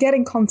 to get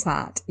in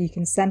contact, you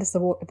can send us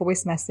a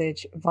voice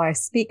message via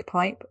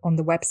SpeakPipe on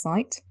the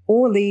website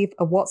or leave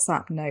a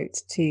WhatsApp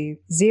note to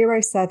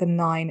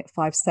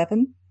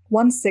 07957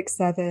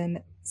 167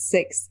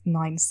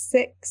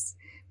 696,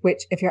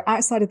 which if you're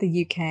outside of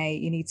the UK,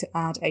 you need to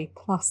add a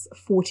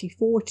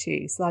 +44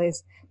 to. So that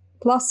is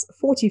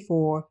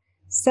 +44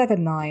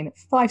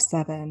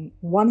 7957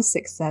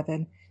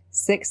 167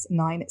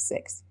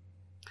 696.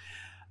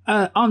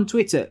 On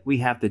Twitter, we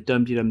have the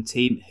Dum Dum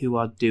team who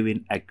are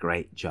doing a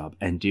great job.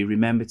 And do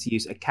remember to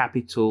use a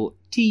capital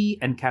T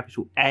and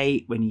capital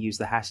A when you use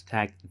the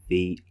hashtag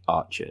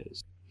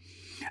 #TheArchers.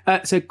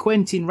 So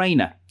Quentin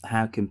Rayner,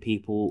 how can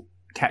people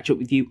catch up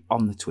with you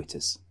on the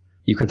Twitters?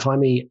 You can find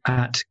me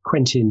at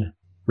Quentin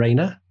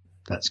Rayner.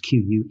 That's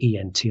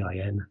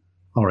QUENTINRAYNER.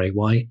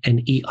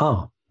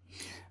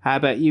 How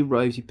about you,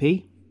 Rosie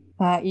P?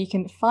 You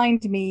can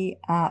find me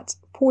at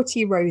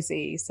Porty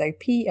Rosie, so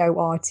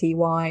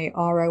PORTYROSIE.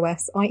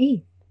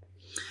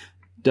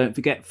 Don't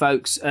forget,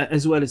 folks,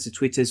 as well as the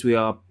Twitters, we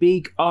are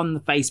big on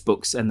the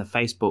Facebooks, and the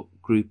Facebook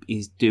group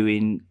is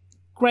doing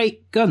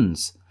great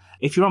guns.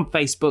 If you're on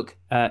Facebook,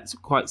 it's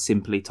quite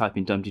simply type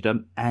in Dum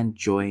Dum and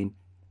join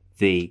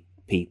the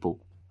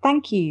people.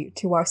 Thank you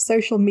to our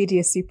social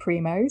media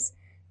supremos,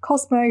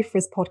 Cosmo for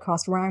his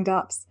podcast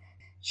roundups,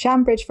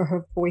 Shambridge for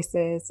her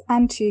voices,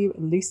 and to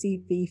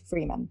Lucy V.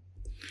 Freeman.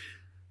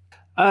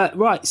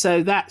 Right,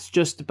 so that's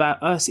just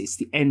about us. It's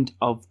the end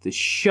of the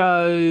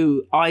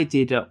show. I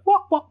did a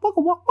what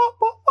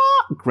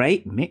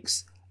great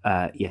mix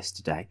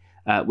yesterday,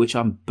 which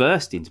I'm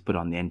bursting to put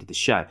on the end of the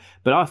show.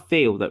 But I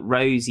feel that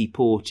Rosie,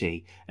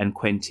 Porty and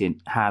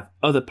Quentin have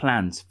other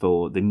plans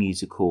for the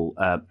musical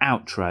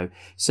outro.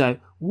 So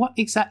what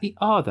exactly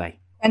are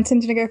they? Quentin,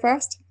 do you want to go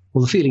first?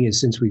 Well, the feeling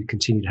is, since we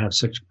continue to have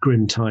such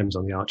grim times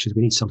on the Archers,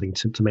 we need something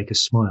to make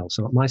us smile.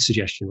 So my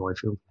suggestion,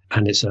 Royfield,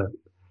 and it's a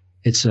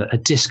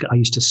disc I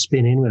used to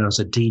spin in when I was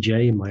a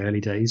DJ in my early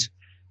days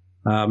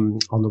on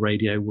the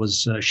radio,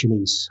 was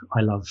Shanice,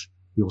 I Love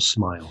Your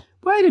Smile.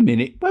 Wait a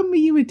minute. When were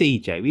you a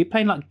DJ? Were you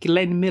playing like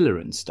Glenn Miller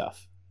and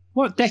stuff?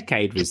 What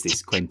decade was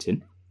this,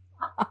 Quentin?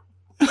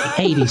 The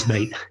 80s,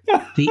 mate.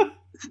 The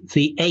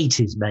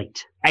 80s,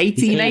 mate.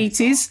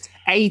 1880s?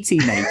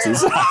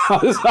 1880s.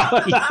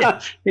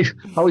 Yeah.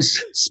 I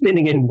was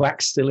spinning in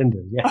wax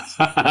cylinders, yes.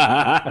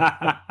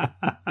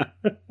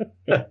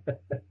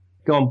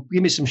 Go on,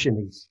 give me some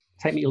shimmies.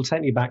 It'll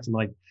take me back to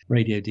my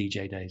radio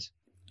DJ days.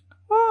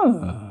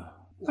 Oh.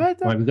 Right,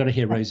 we've got to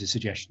hear Rose's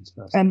suggestions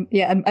first. And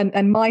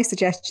my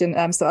suggestion,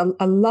 so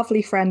a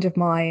lovely friend of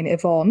mine,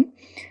 Yvonne,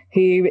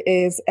 who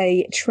is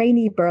a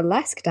trainee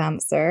burlesque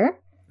dancer,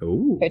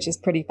 which is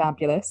pretty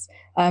fabulous,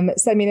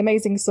 sent me an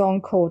amazing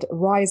song called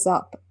Rise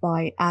Up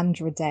by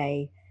Andra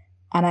Day.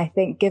 And I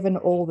think given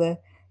all the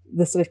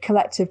sort of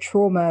collective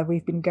trauma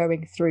we've been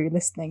going through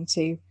listening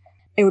to,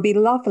 it would be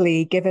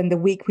lovely, given the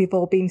week we've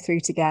all been through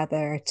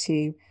together,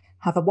 to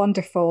have a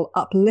wonderful,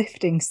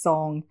 uplifting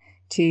song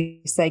to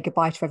say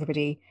goodbye to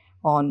everybody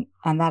on,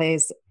 and that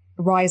is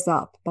Rise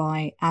Up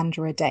by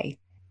Andra Day.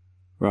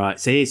 Right,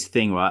 so here's the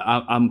thing, right?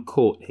 I'm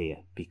caught here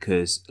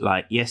because,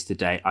 like,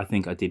 yesterday, I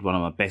think I did one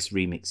of my best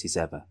remixes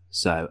ever.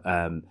 So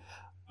I'm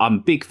a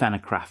big fan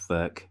of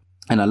Kraftwerk,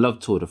 and I love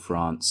Tour de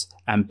France.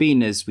 And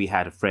being as we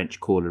had a French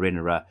caller in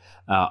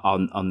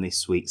on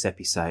this week's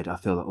episode, I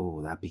feel like,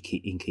 that'd be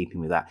in keeping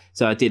with that.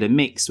 So I did a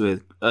mix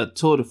with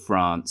Tour de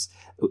France,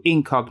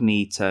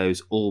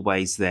 Incognito's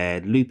Always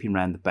There, looping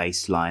around the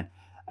bass line.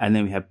 And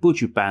then we had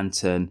Buju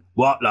Banton,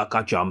 walk like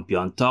a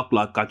champion, talk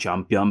like a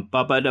champion,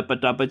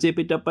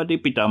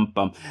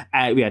 ba-ba-da-ba-da-ba-zippy-da-ba-dippy-dum-bum.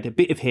 And we had a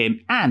bit of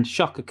him and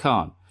Shaka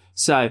Khan.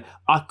 So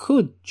I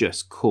could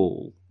just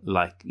call,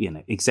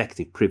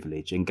 executive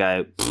privilege and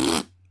go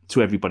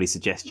to everybody's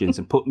suggestions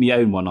and put my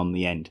own one on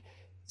the end.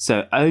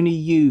 So only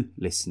you,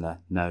 listener,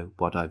 know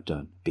what I've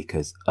done,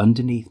 because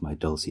underneath my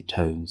dulcet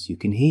tones, you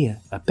can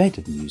hear a bed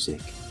of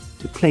music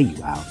to play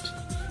you out.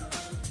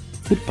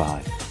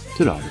 Goodbye.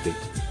 Ta-ra a bit.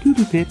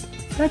 Doodle-pip.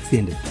 That's the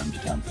end of Dum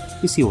Dum.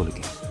 We'll see you all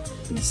again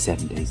in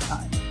 7 days'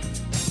 time.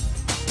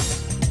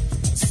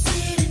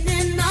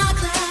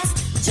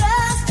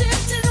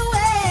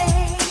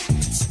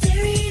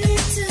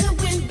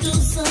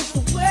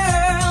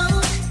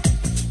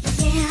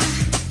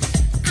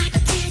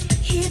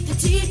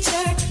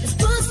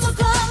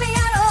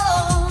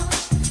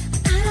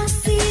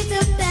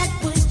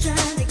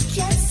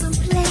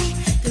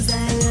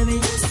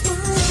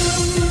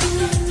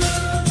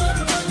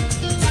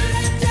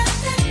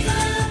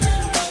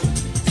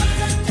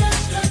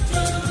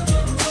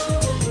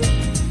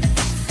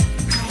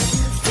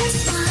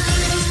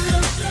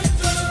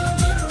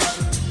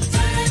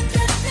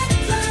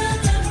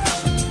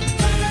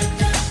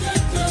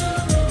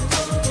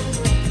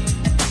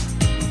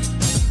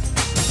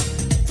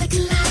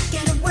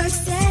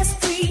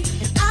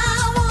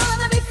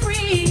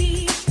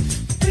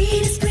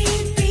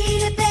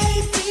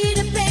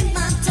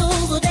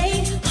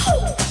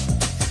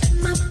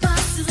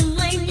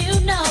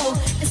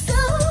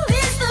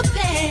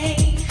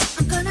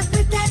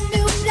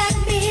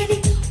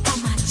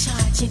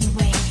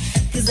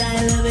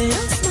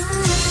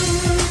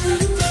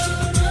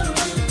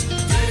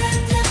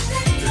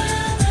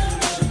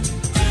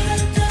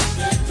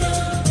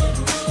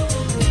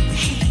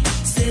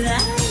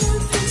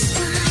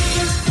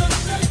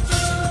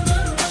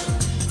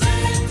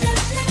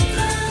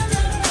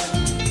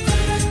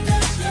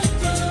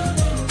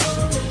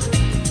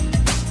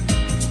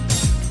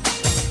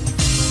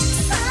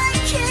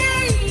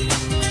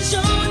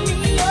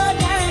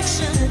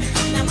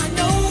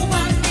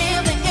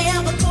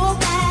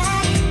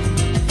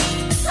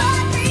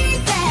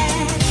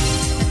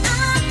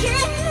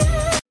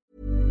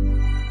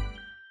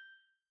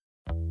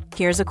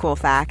 Here's a cool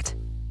fact: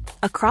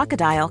 a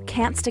crocodile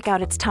can't stick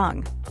out its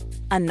tongue.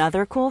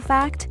 Another cool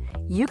fact: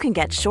 you can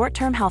get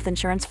short-term health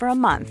insurance for a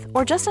month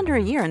or just under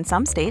a year in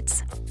some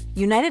states.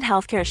 United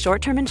Healthcare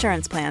short-term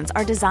insurance plans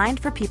are designed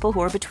for people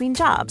who are between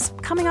jobs,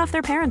 coming off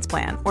their parents'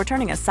 plan, or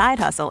turning a side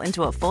hustle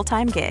into a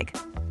full-time gig.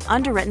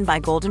 Underwritten by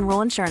Golden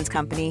Rule Insurance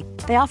Company,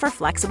 they offer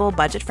flexible,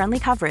 budget-friendly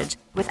coverage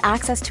with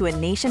access to a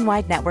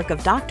nationwide network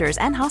of doctors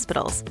and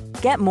hospitals.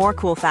 Get more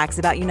cool facts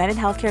about United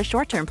Healthcare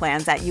short-term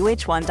plans at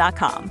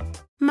uh1.com.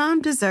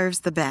 Mom deserves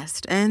the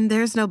best, and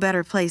there's no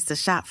better place to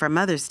shop for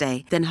Mother's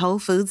Day than Whole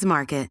Foods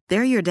Market.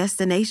 They're your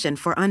destination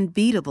for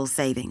unbeatable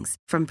savings,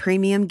 from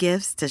premium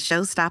gifts to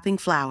show-stopping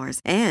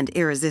flowers and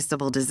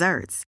irresistible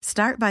desserts.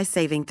 Start by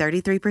saving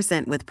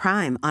 33% with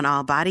Prime on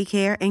all body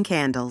care and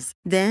candles.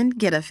 Then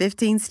get a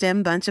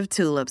 15-stem bunch of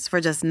tulips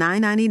for just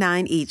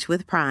 $9.99 each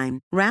with Prime.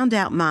 Round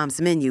out Mom's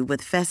menu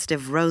with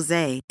festive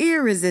rosé,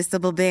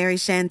 irresistible berry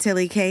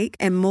chantilly cake,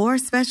 and more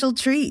special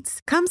treats.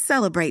 Come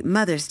celebrate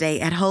Mother's Day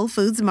at Whole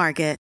Foods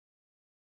Market.